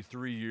 maybe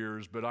 3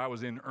 years, but I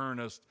was in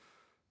earnest,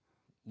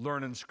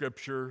 learning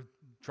Scripture,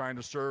 trying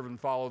to serve and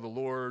follow the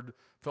Lord,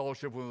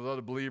 fellowship with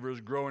other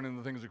believers, growing in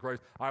the things of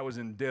Christ. I was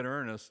in dead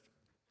earnest.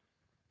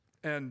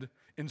 And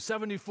in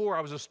 74,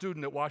 I was a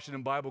student at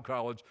Washington Bible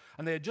College,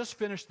 and they had just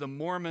finished the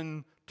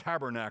Mormon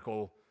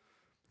Tabernacle.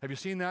 Have you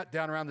seen that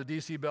down around the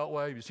D.C.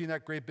 Beltway? Have you seen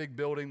that great big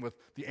building with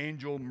the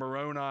angel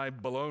Moroni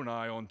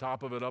Baloney on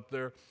top of it up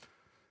there?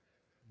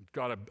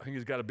 I think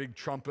he's got a big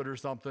trumpet or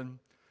something.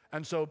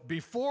 And so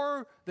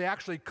before they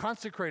actually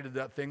consecrated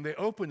that thing, they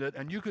opened it,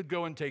 and you could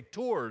go and take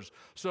tours.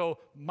 So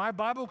my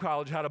Bible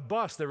college had a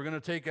bus. They were going to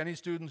take any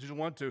students who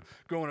want to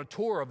go on a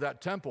tour of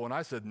that temple, and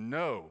I said,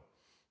 no.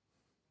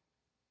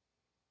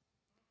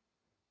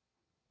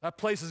 That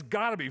place has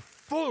got to be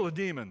full of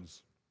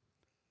demons.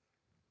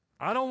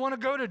 I don't want to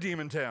go to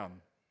Demon Town.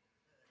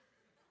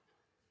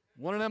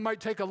 One of them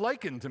might take a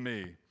liking to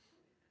me.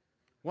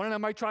 One of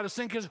them might try to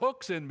sink his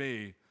hooks in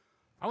me.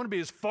 I want to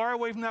be as far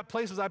away from that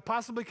place as I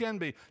possibly can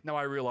be. Now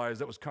I realize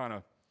that was kind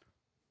of,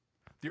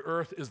 the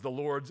earth is the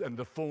Lord's and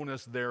the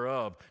fullness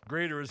thereof.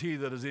 Greater is he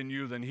that is in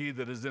you than he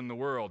that is in the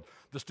world.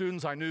 The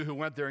students I knew who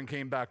went there and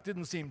came back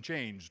didn't seem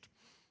changed.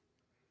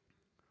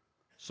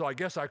 So I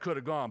guess I could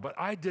have gone, but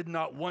I did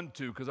not want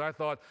to because I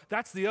thought,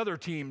 that's the other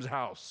team's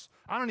house.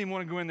 I don't even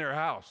want to go in their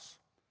house.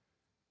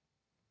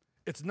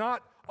 It's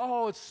not,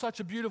 oh, it's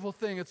such a beautiful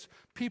thing. It's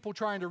people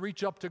trying to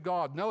reach up to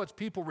God. No, it's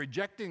people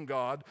rejecting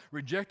God,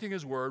 rejecting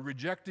His Word,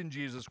 rejecting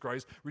Jesus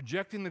Christ,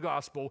 rejecting the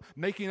gospel,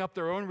 making up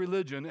their own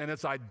religion, and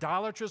it's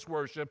idolatrous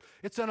worship.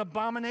 It's an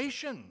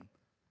abomination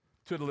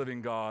to the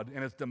living God,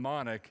 and it's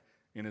demonic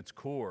in its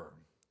core.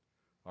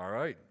 All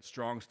right,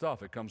 strong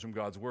stuff. It comes from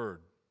God's Word.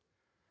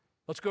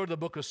 Let's go to the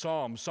book of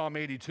Psalms. Psalm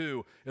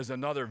 82 is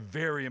another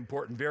very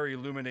important, very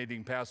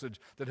illuminating passage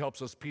that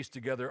helps us piece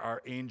together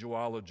our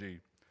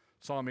angelology.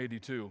 Psalm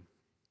 82.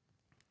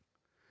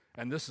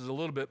 And this is a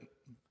little bit,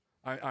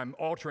 I'm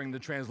altering the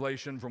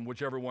translation from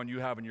whichever one you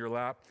have in your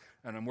lap.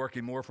 and I'm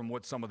working more from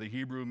what some of the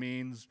Hebrew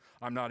means.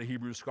 I'm not a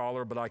Hebrew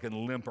scholar, but I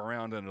can limp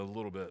around in it a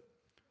little bit.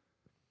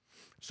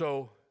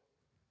 So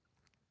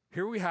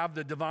here we have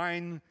the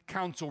divine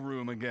council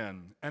room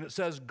again, and it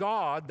says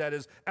God, that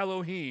is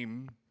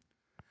Elohim,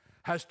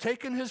 has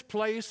taken his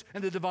place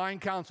in the divine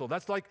council.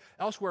 That's like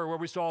elsewhere where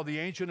we saw the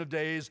Ancient of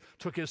Days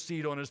took his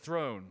seat on his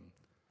throne.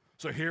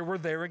 So here we're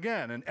there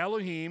again, and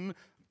Elohim,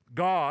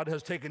 God,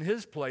 has taken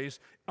his place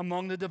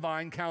among the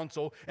divine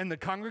council in the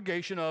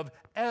congregation of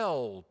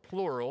El,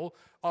 plural,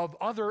 of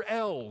other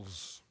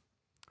Els.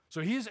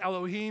 So he's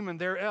Elohim and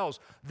they're Els.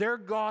 They're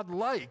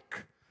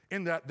God-like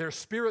in that they're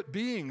spirit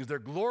beings, they're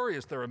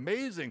glorious, they're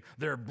amazing,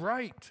 they're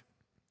bright.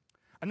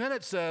 And then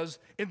it says,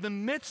 in the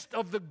midst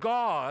of the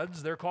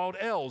gods, they're called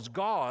Els,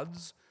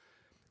 gods,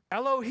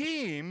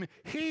 Elohim,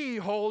 he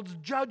holds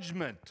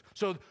judgment.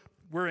 So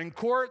we're in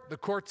court, the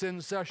court's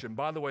in session.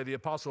 By the way, the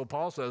Apostle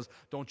Paul says,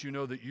 don't you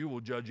know that you will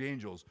judge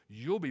angels?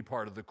 You'll be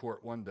part of the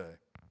court one day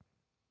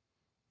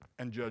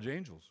and judge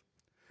angels.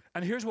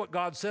 And here's what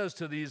God says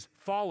to these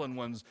fallen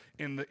ones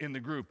in the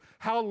group.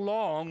 How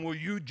long will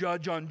you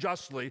judge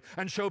unjustly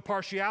and show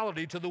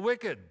partiality to the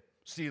wicked?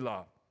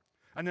 Selah.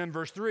 And then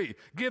verse 3,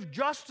 give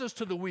justice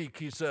to the weak,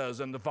 he says,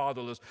 and the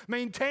fatherless.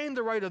 Maintain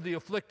the right of the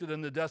afflicted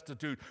and the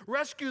destitute.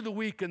 Rescue the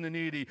weak and the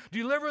needy.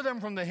 Deliver them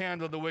from the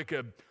hand of the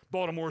wicked.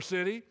 Baltimore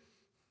City.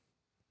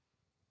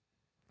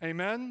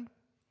 Amen?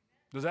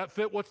 Does that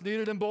fit what's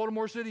needed in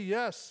Baltimore City?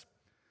 Yes.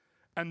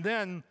 And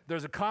then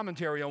there's a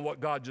commentary on what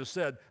God just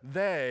said.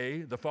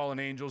 They, the fallen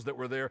angels that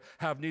were there,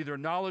 have neither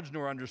knowledge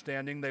nor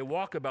understanding. They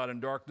walk about in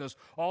darkness.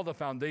 All the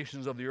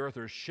foundations of the earth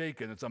are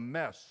shaken. It's a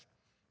mess.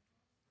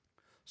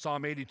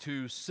 Psalm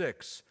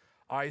 82:6.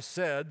 I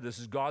said, this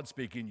is God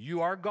speaking,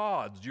 you are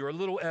gods, you are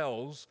little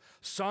Els,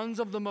 sons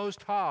of the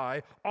Most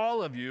High,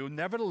 all of you.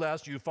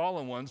 Nevertheless, you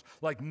fallen ones,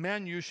 like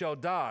men you shall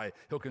die.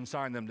 He'll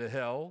consign them to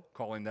hell,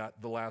 calling that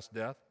the last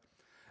death.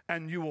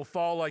 And you will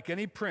fall like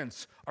any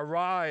prince.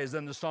 Arise,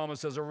 then the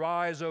psalmist says,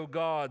 arise, O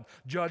God,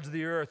 judge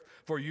the earth,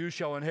 for you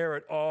shall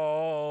inherit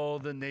all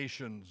the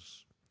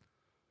nations.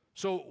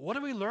 So what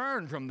do we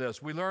learn from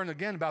this? We learn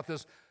again about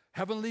this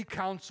heavenly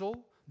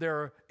council. There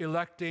are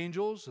elect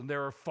angels and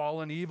there are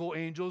fallen evil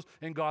angels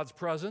in God's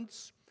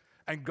presence.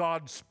 And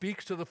God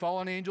speaks to the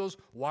fallen angels.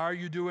 Why are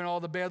you doing all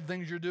the bad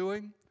things you're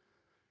doing?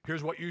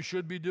 Here's what you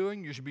should be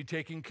doing. You should be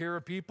taking care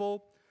of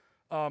people.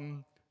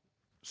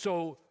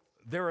 So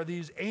there are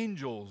these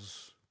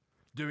angels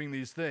doing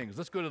these things.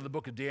 Let's go to the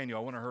book of Daniel.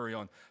 I want to hurry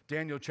on.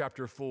 Daniel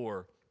chapter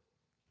 4.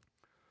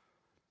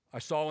 I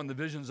saw in the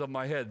visions of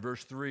my head,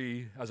 verse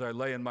 3, as I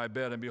lay in my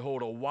bed, and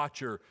behold, a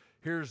watcher.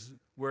 Here's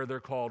where they're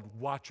called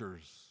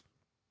watchers.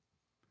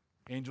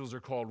 Angels are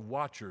called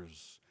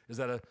watchers. Is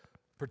that a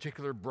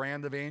particular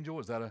brand of angel?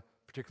 Is that a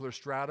particular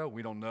strata?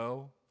 We don't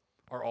know.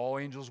 Are all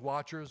angels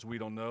watchers? We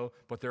don't know,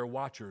 but they're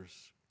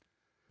watchers.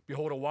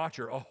 Behold, a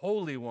watcher, a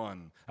holy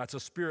one, that's a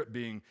spirit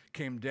being,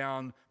 came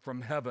down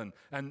from heaven.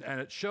 And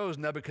it shows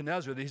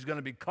Nebuchadnezzar that he's going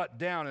to be cut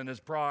down in his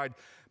pride,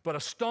 but a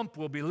stump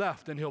will be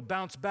left, and he'll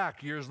bounce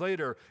back years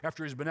later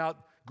after he's been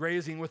out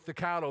grazing with the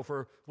cattle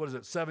for,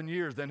 7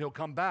 years. Then he'll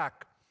come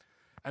back.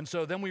 And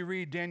so then we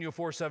read Daniel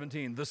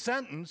 4:17. The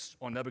sentence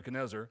on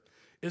Nebuchadnezzar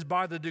is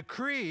by the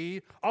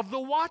decree of the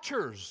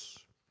watchers.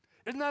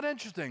 Isn't that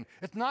interesting?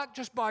 It's not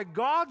just by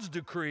God's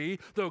decree,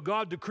 though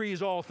God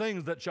decrees all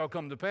things that shall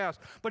come to pass,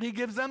 but he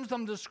gives them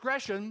some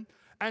discretion,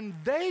 and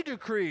they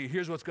decree,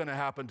 here's what's going to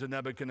happen to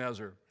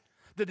Nebuchadnezzar.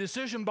 The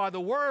decision by the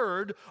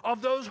word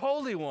of those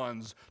holy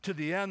ones, to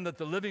the end that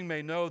the living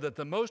may know that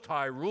the Most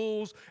High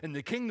rules in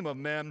the kingdom of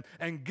men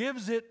and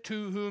gives it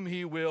to whom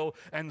he will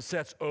and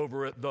sets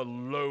over it the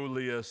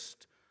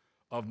lowliest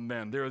of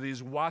men. There are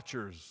these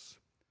watchers,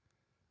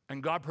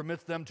 and God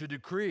permits them to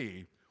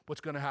decree what's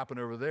going to happen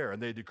over there.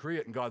 And they decree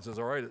it, and God says,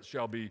 all right, it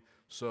shall be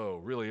so.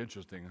 Really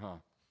interesting, huh?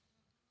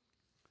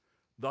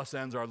 Thus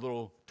ends our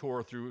little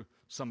tour through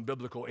some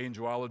biblical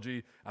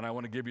angelology, and I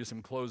want to give you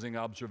some closing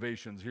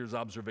observations. Here's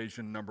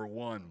observation number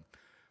 1.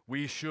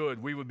 We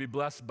would be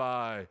blessed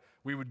by,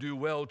 we would do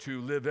well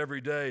to live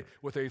every day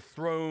with a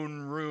throne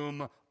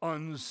room,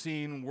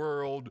 unseen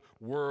world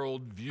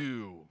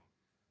view.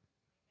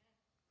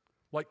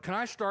 Like, can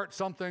I start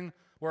something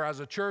where as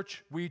a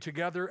church, we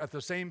together at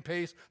the same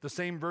pace, the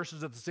same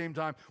verses at the same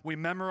time, we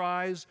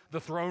memorize the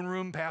throne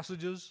room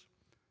passages?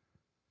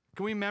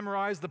 Can we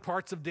memorize the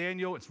parts of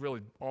Daniel? It's really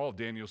all of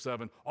Daniel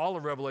 7, all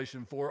of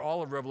Revelation 4,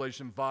 all of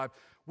Revelation 5.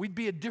 We'd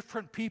be a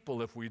different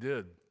people if we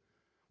did.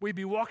 We'd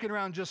be walking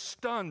around just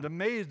stunned,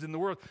 amazed in the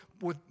world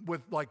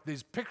with like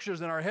these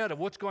pictures in our head of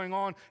what's going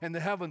on in the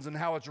heavens and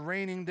how it's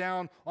raining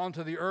down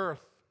onto the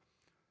earth.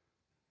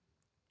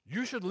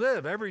 You should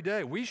live every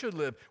day. We should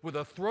live with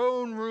a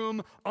throne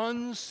room,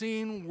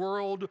 unseen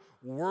world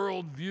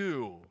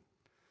view.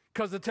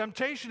 Because the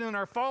temptation in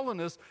our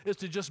fallenness is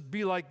to just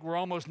be like we're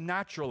almost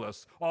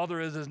naturalists. All there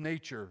is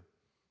nature.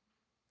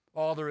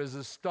 All there is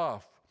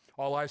stuff.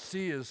 All I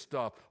see is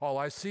stuff. All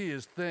I see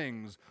is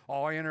things.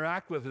 All I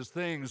interact with is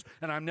things.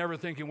 And I'm never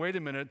thinking, wait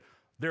a minute,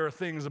 There are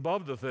things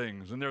above the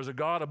things, and there's a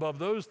God above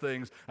those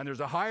things, and there's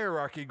a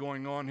hierarchy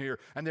going on here,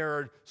 and there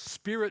are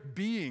spirit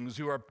beings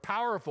who are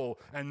powerful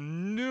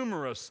and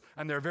numerous,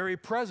 and they're very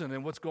present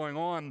in what's going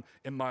on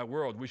in my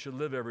world. We should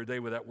live every day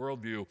with that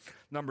worldview.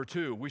 Number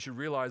two, we should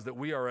realize that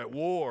we are at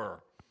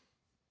war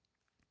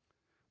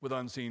with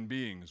unseen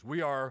beings.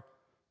 We are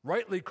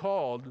rightly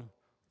called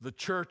the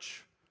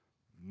church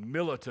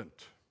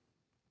militant.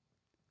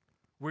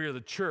 We are the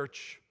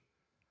church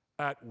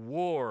at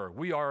war.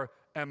 We are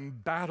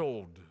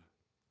embattled.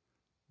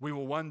 We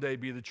will one day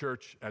be the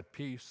church at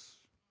peace.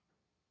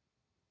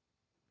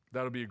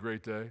 That'll be a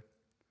great day.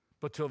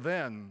 But till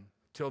then,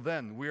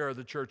 we are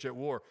the church at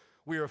war.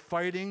 We are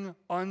fighting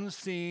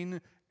unseen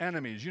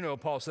enemies. You know,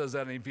 Paul says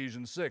that in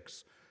Ephesians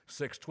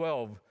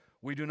 6:12.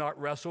 We do not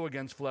wrestle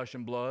against flesh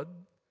and blood,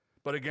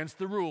 but against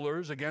the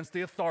rulers, against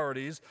the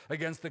authorities,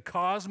 against the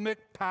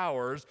cosmic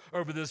powers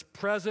over this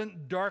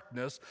present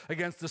darkness,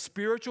 against the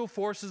spiritual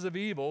forces of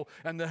evil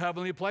in the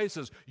heavenly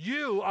places.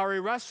 You are a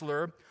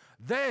wrestler.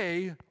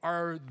 They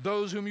are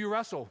those whom you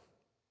wrestle.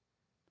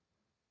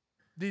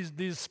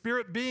 These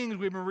spirit beings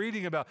we've been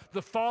reading about,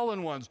 the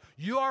fallen ones,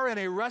 you are in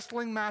a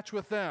wrestling match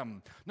with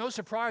them. No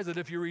surprise that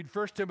if you read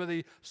 1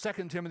 Timothy,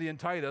 2 Timothy, and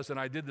Titus, and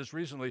I did this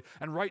recently,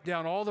 and write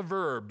down all the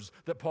verbs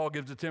that Paul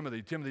gives to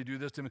Timothy. Timothy, do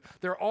this, Timothy.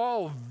 They're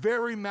all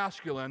very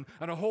masculine,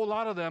 and a whole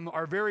lot of them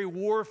are very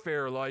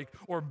warfare-like,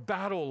 or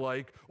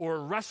battle-like,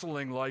 or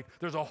wrestling-like.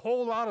 There's a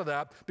whole lot of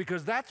that,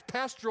 because that's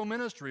pastoral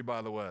ministry,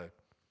 by the way.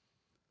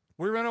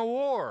 We're in a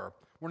war.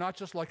 We're not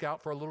just like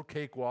out for a little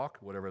cakewalk,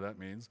 whatever that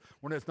means.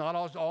 When it's not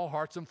all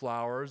hearts and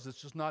flowers.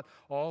 It's just not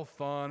all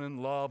fun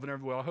and love and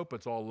everything. Well, I hope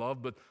it's all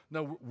love, but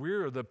no,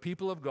 we're the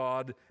people of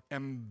God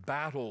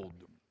embattled.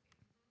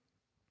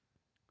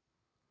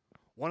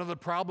 One of the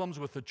problems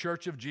with the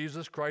Church of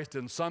Jesus Christ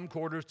in some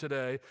quarters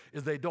today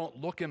is they don't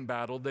look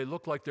embattled. They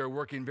look like they're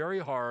working very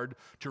hard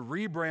to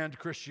rebrand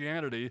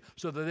Christianity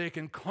so that they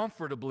can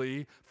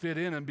comfortably fit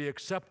in and be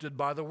accepted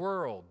by the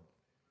world.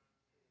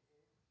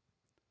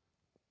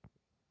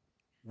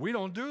 We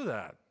don't do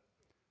that.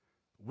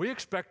 We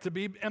expect to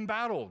be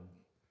embattled.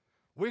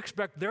 We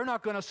expect they're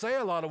not going to say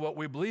a lot of what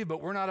we believe,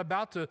 but we're not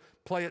about to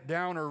play it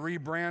down or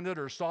rebrand it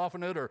or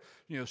soften it or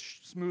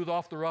smooth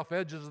off the rough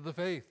edges of the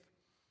faith.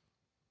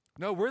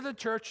 No, we're the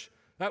church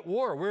at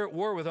war. We're at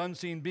war with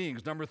unseen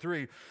beings. Number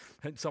three,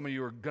 and some of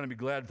you are going to be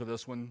glad for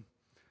this one,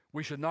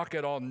 we should not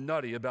get all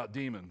nutty about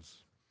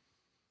demons.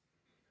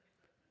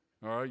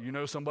 All right, you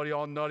know somebody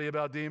all nutty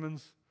about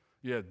demons?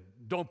 Yeah,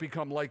 don't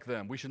become like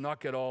them. We should not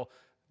get all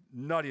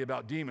nutty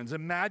about demons,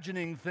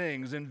 imagining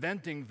things,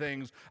 inventing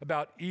things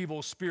about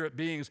evil spirit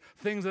beings,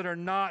 things that are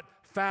not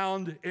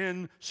found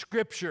in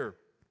Scripture.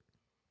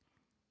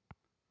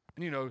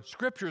 And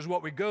Scripture is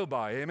what we go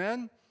by,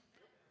 amen?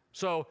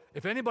 So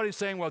if anybody's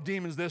saying, well,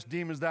 demons this,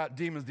 demons that,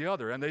 demons the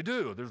other, and they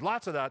do, there's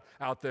lots of that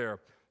out there,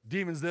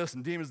 demons this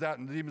and demons that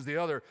and demons the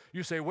other,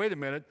 you say, wait a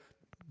minute,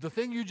 the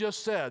thing you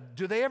just said,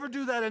 do they ever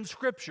do that in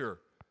Scripture?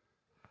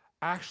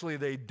 Actually,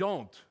 they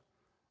don't.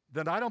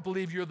 Then I don't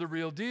believe you're the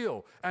real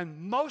deal. And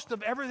most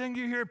of everything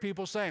you hear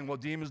people saying, well,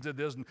 demons did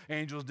this and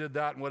angels did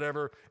that and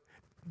whatever,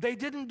 they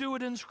didn't do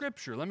it in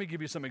Scripture. Let me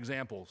give you some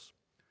examples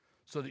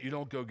so that you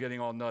don't go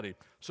getting all nutty.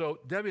 So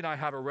Debbie and I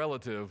have a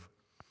relative,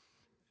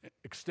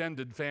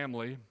 extended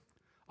family.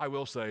 I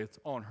will say it's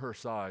on her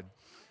side.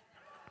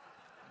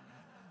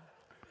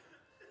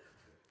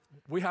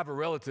 We have a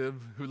relative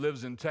who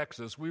lives in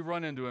Texas. We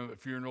run into him at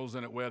funerals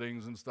and at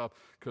weddings and stuff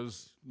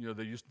because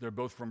they're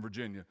both from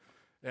Virginia.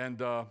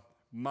 And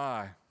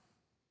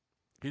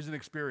he's an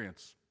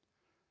experience.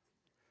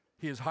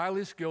 He is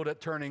highly skilled at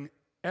turning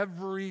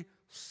every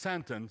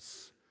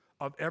sentence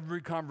of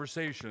every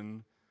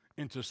conversation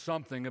into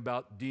something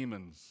about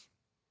demons.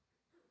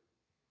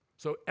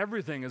 So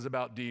everything is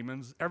about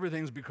demons.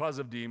 Everything's because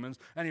of demons.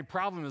 Any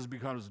problem is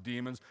because of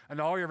demons. And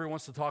all he ever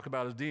wants to talk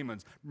about is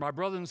demons. My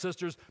brothers and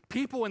sisters,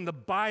 people in the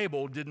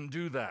Bible didn't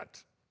do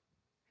that.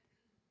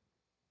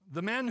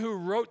 The men who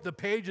wrote the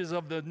pages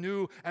of the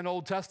New and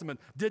Old Testament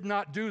did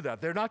not do that.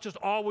 They're not just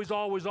always,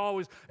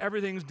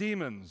 everything's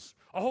demons.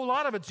 A whole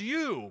lot of it's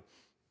you.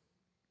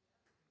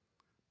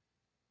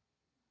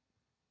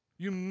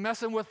 You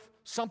messing with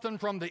something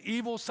from the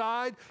evil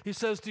side? He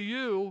says to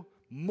you,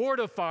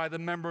 mortify the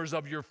members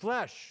of your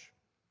flesh.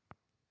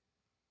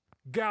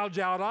 Gouge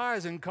out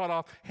eyes and cut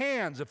off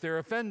hands if they're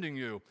offending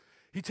you.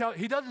 He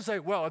doesn't say,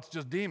 well, it's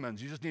just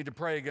demons. You just need to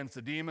pray against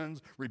the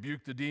demons,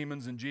 rebuke the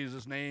demons in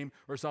Jesus' name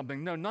or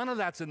something. No, none of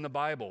that's in the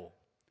Bible.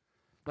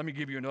 Let me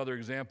give you another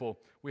example.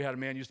 We had a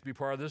man who used to be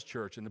part of this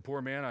church, and the poor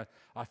man,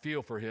 I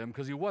feel for him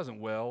because he wasn't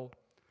well.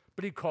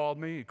 But he called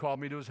me. He called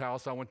me to his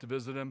house. I went to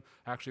visit him.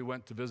 Actually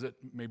went to visit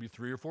maybe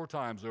 3 or 4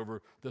 times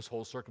over this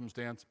whole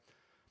circumstance.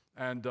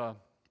 And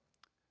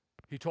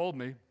he told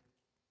me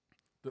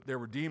that there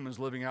were demons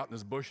living out in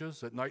his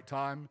bushes at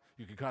nighttime.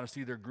 You could kind of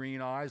see their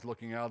green eyes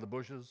looking out of the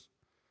bushes.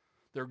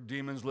 There are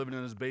demons living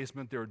in his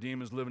basement. There are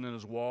demons living in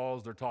his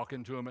walls. They're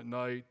talking to him at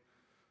night.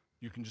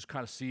 You can just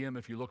kind of see him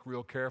if you look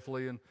real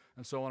carefully and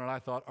so on. And I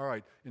thought, all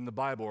right, in the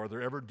Bible, are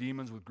there ever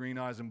demons with green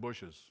eyes and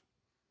bushes?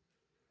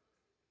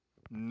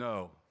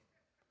 No.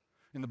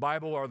 In the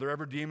Bible, are there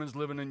ever demons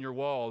living in your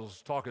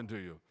walls talking to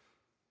you?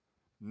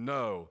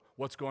 No.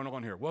 What's going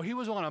on here? Well, he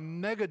was on a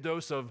mega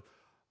dose of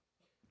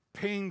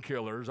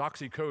painkillers,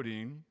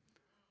 oxycodone,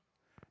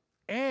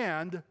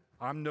 and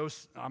I'm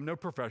no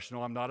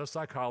professional. I'm not a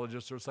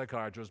psychologist or a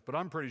psychiatrist, but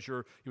I'm pretty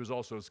sure he was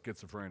also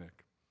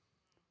schizophrenic.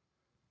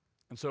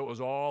 And so it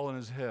was all in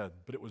his head,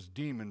 but it was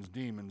demons,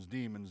 demons,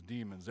 demons,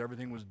 demons.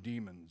 Everything was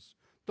demons.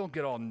 Don't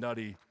get all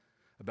nutty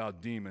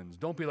about demons.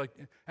 Don't be like,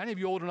 any of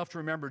you old enough to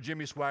remember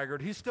Jimmy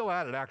Swaggart? He's still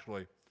at it,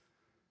 actually.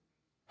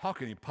 How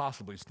can he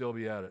possibly still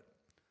be at it?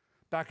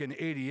 Back in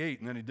 88,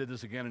 and then he did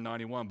this again in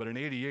 91, but in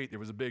 88 there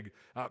was a big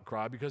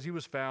outcry because he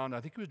was found, I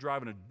think he was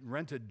driving a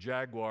rented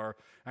Jaguar,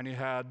 and he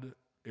had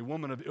a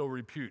woman of ill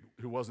repute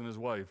who wasn't his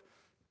wife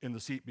in the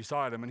seat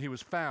beside him, and he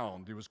was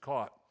found, he was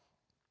caught.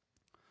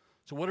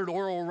 So what did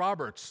Oral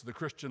Roberts, the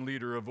Christian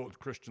leader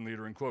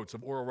in quotes,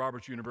 of Oral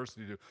Roberts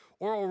University do?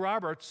 Oral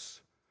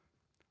Roberts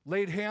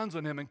laid hands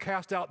on him and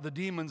cast out the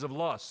demons of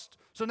lust.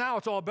 So now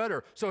it's all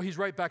better. So he's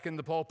right back in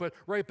the pulpit,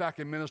 right back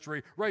in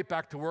ministry, right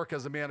back to work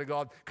as a man of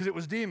God, because it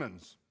was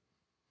demons.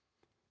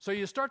 So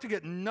you start to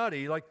get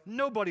nutty, like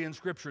nobody in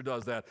Scripture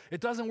does that.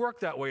 It doesn't work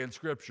that way in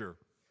Scripture.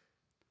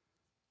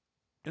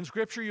 In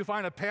Scripture, you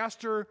find a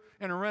pastor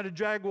in a rented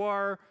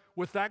Jaguar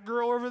with that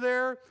girl over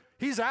there.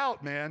 He's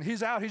out, man.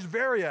 He's out. He's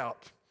very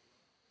out.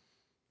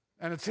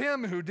 And it's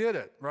him who did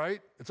it, right?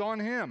 It's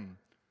on him.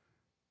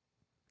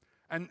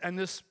 And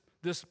this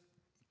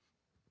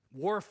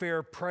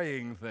warfare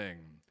praying thing.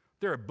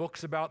 There are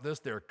books about this.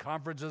 There are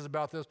conferences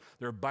about this.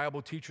 There are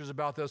Bible teachers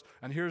about this.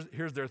 And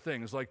here's their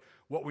thing. It's like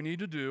what we need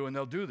to do, and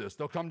they'll do this.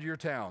 They'll come to your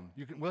town.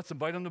 Let's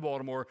invite them to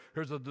Baltimore.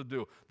 Here's what they'll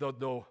do.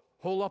 They'll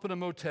hole up in a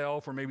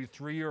motel for maybe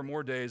 3 or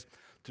more days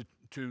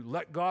to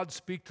let God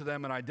speak to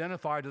them and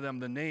identify to them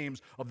the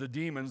names of the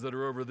demons that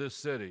are over this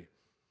city.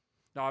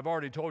 Now, I've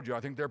already told you, I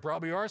think there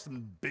probably are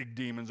some big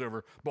demons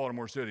over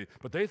Baltimore City,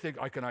 but they think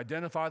I can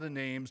identify the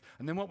names,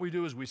 and then what we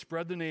do is we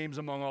spread the names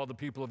among all the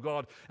people of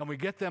God, and we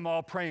get them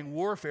all praying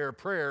warfare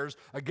prayers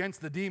against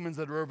the demons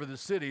that are over the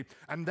city,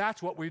 and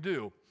that's what we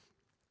do.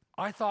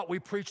 I thought we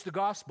preached the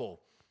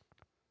gospel.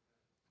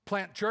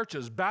 Plant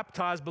churches,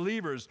 baptize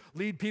believers,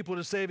 lead people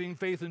to saving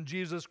faith in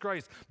Jesus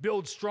Christ,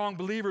 build strong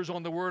believers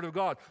on the Word of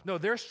God. No,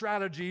 their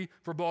strategy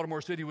for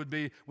Baltimore City would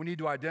be, we need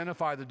to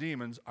identify the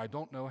demons. I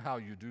don't know how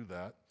you do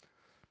that.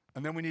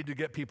 And then we need to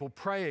get people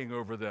praying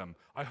over them.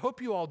 I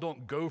hope you all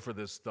don't go for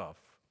this stuff.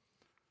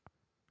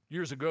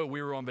 Years ago,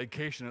 we were on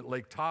vacation at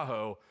Lake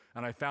Tahoe,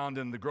 and I found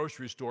in the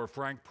grocery store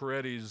Frank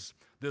Peretti's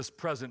This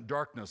Present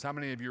Darkness. How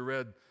many of you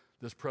read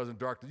This Present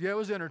Darkness? Yeah, it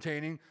was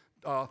entertaining.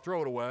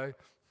 Throw it away.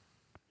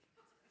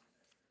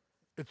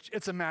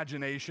 It's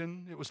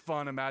imagination. It was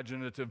fun,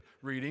 imaginative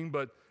reading,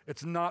 but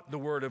it's not the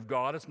Word of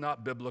God. It's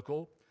not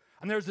biblical.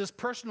 And there's this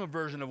personal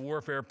version of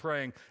warfare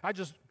praying. I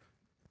just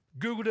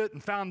Googled it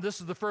and found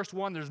this is the first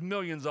one. There's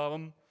millions of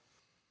them.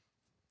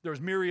 There's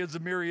myriads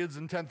of myriads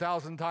and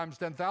 10,000 times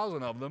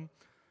 10,000 of them.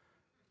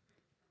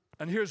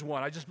 And here's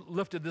one. I just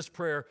lifted this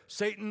prayer.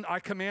 Satan, I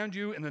command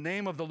you in the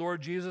name of the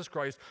Lord Jesus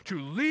Christ to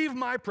leave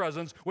my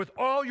presence with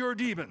all your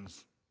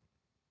demons.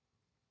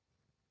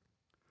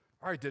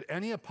 All right, did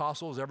any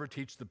apostles ever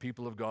teach the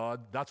people of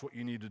God that's what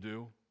you need to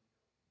do?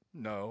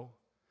 No.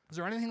 Is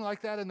there anything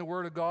like that in the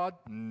Word of God?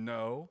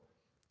 No.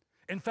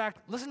 In fact,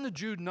 listen to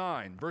Jude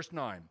 9, verse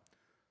 9.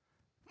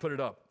 Put it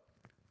up.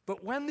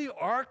 But when the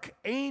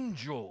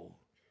archangel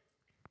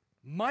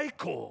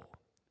Michael,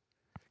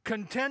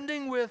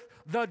 contending with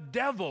the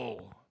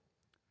devil,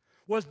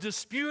 was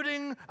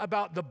disputing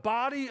about the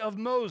body of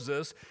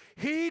Moses,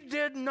 he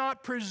did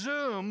not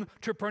presume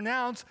to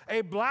pronounce a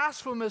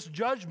blasphemous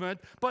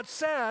judgment, but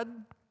said,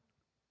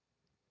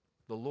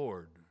 "The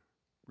Lord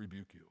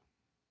rebuke you."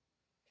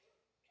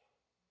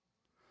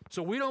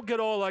 So we don't get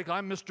all like,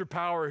 I'm Mr.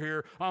 Power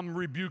here, I'm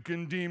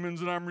rebuking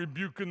demons and I'm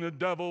rebuking the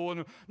devil.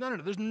 No.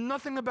 There's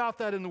nothing about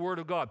that in the Word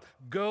of God.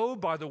 Go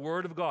by the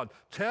Word of God.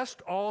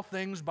 Test all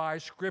things by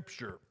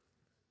Scripture.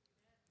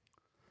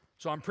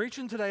 So I'm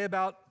preaching today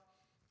about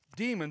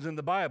demons in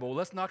the Bible.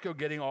 Let's not go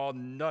getting all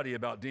nutty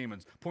about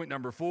demons. Point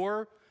number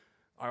 4,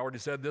 I already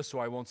said this, so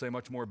I won't say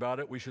much more about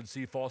it. We should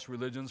see false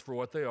religions for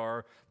what they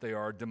are. They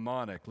are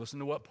demonic. Listen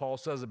to what Paul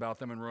says about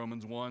them in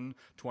Romans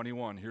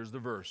 1:21. Here's the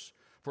verse.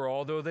 For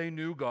although they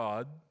knew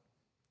God,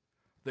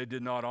 they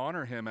did not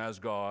honor him as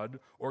God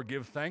or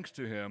give thanks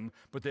to him,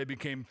 but they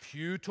became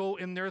futile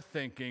in their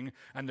thinking,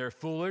 and their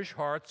foolish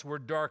hearts were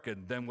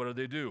darkened. Then what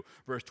do?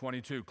 Verse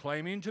 22,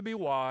 claiming to be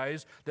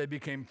wise, they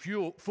became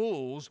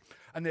fools,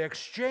 and they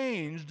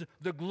exchanged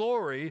the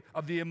glory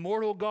of the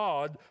immortal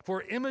God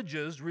for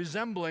images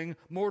resembling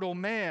mortal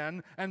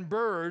man and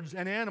birds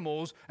and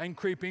animals and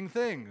creeping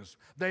things.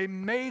 They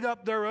made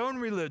up their own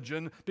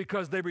religion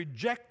because they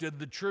rejected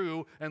the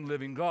true and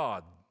living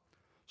God.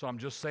 So I'm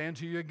just saying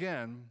to you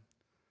again,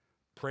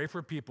 pray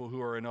for people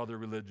who are in other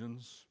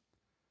religions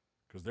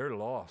because they're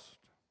lost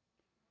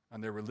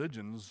and their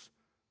religions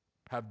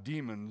have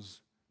demons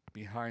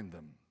behind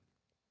them.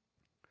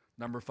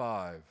 Number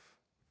five,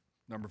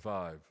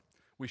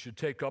 we should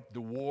take up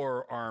the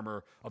war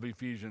armor of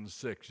Ephesians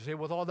 6. You say,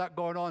 with all that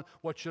going on,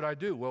 what should I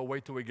do? Well,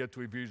 wait till we get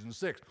to Ephesians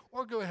 6,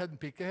 or go ahead and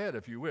peek ahead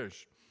if you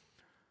wish.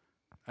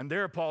 And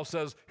there Paul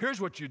says, here's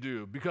what you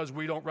do, because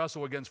we don't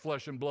wrestle against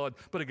flesh and blood,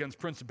 but against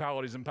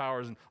principalities and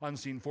powers and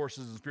unseen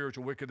forces and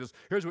spiritual wickedness.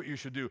 Here's what you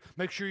should do.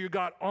 Make sure you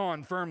got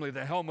on firmly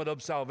the helmet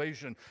of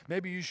salvation.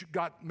 Make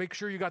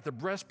sure you got the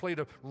breastplate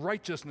of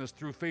righteousness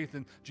through faith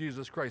in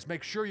Jesus Christ.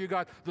 Make sure you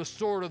got the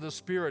sword of the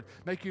Spirit.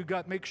 Make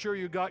sure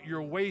you got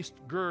your waist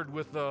girded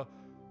with the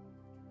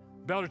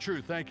belt of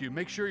truth. Thank you.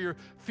 Make sure your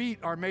feet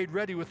are made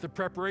ready with the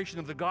preparation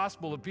of the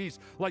gospel of peace.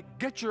 Like,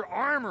 get your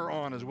armor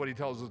on is what he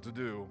tells us to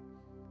do.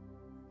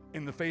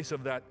 In the face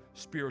of that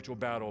spiritual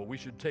battle, we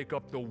should take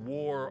up the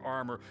war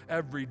armor.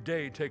 Every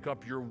day, take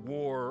up your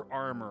war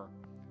armor.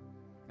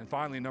 And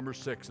finally, number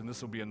 6, and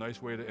this will be a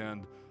nice way to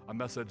end a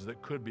message that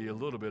could be a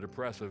little bit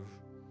oppressive.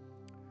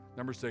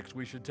 Number 6,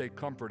 we should take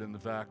comfort in the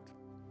fact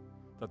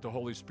that the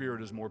Holy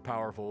Spirit is more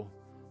powerful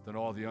than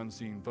all the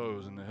unseen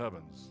foes in the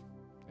heavens.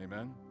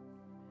 Amen?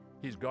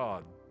 He's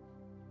God.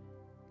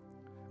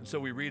 And so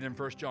we read in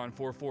 1 John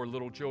 4:4,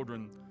 little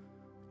children,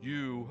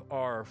 you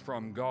are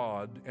from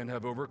God and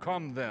have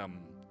overcome them.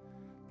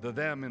 The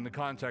them in the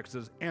context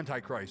is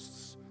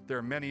antichrists. There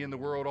are many in the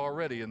world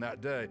already in that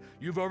day.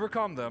 You've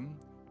overcome them.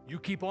 You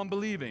keep on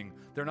believing.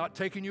 They're not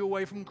taking you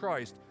away from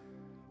Christ.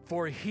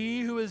 For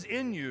he who is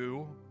in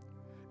you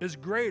is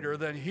greater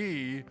than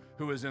he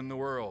who is in the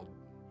world.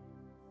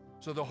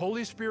 So the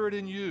Holy Spirit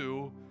in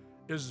you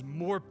is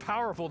more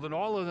powerful than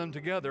all of them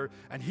together,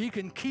 and he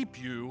can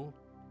keep you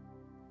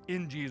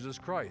in Jesus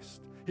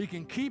Christ. He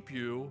can keep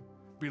you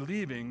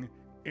believing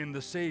in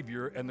the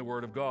Savior and the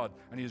Word of God,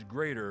 and he is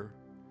greater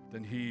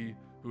than he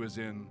who is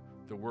in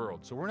the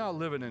world. So we're not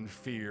living in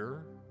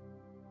fear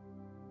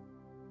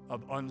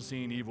of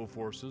unseen evil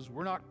forces.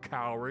 We're not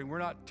cowering. We're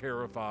not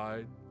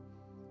terrified.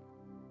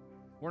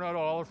 We're not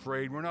all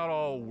afraid. We're not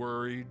all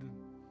worried.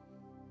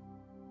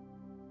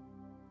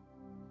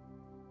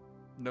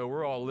 No,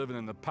 we're all living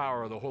in the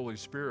power of the Holy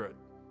Spirit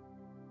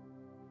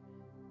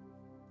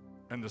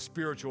and the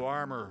spiritual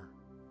armor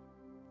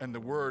and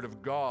the Word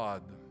of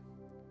God.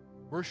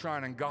 We're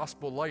shining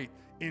gospel light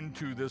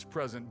into this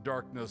present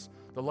darkness.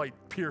 The light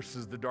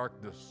pierces the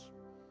darkness.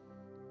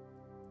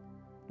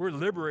 We're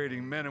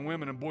liberating men and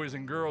women and boys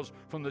and girls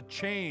from the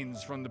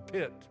chains from the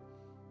pit.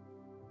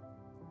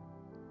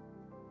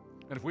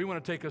 And if we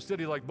want to take a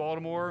city like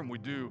Baltimore, and we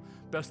do,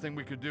 best thing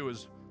we could do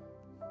is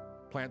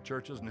plant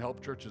churches and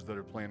help churches that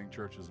are planting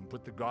churches and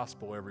put the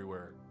gospel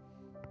everywhere.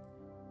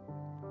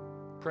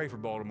 Pray for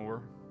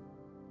Baltimore.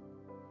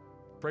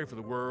 Pray for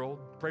the world.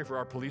 Pray for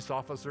our police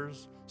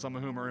officers, some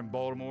of whom are in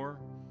Baltimore.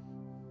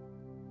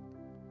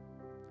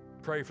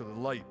 Pray for the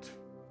light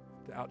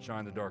to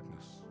outshine the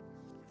darkness.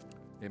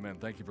 Amen.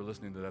 Thank you for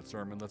listening to that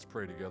sermon. Let's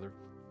pray together.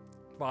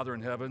 Father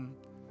in heaven,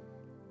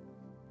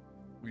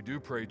 we do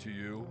pray to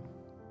you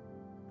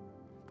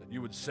that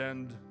you would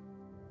send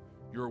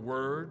your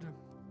word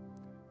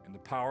in the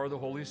power of the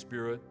Holy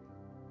Spirit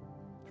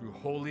through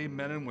holy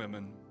men and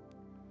women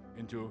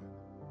into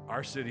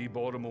our city,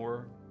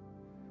 Baltimore,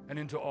 and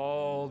into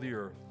all the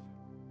earth.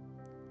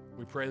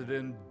 We pray that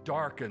in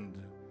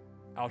darkened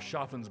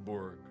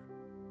Aschaffensburg,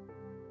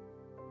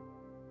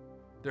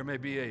 there may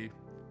be a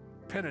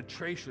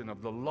penetration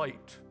of the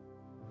light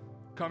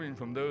coming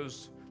from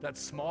that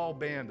small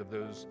band of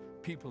those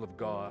people of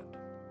God.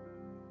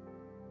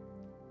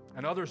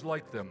 And others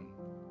like them,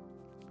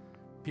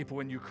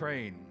 people in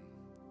Ukraine,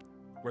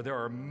 where there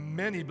are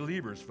many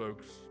believers,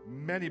 folks,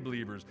 many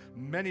believers,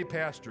 many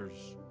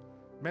pastors,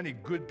 many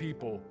good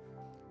people.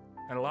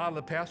 And a lot of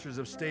the pastors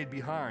have stayed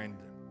behind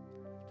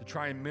to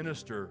try and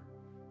minister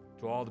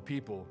to all the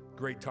people.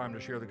 Great time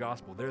to share the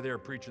gospel. They're there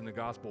preaching the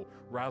gospel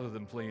rather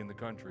than fleeing the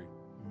country.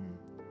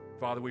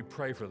 Father, we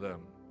pray for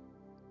them.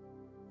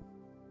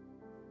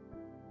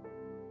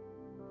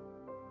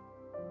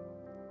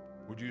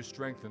 Would you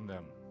strengthen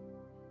them?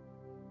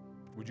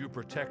 Would you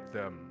protect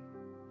them?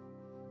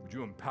 Would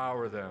you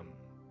empower them?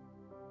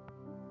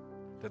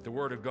 That the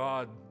word of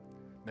God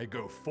may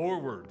go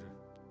forward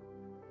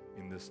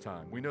in this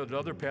time. We know that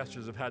other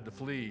pastors have had to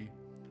flee,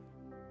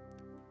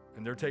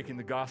 and they're taking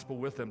the gospel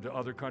with them to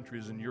other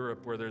countries in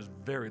Europe where there's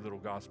very little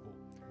gospel.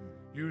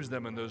 Use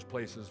them in those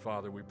places,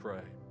 Father, we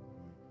pray.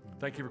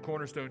 Thank you for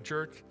Cornerstone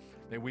Church.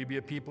 May we be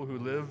a people who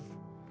live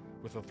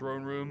with a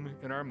throne room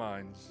in our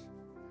minds.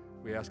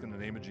 We ask in the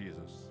name of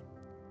Jesus.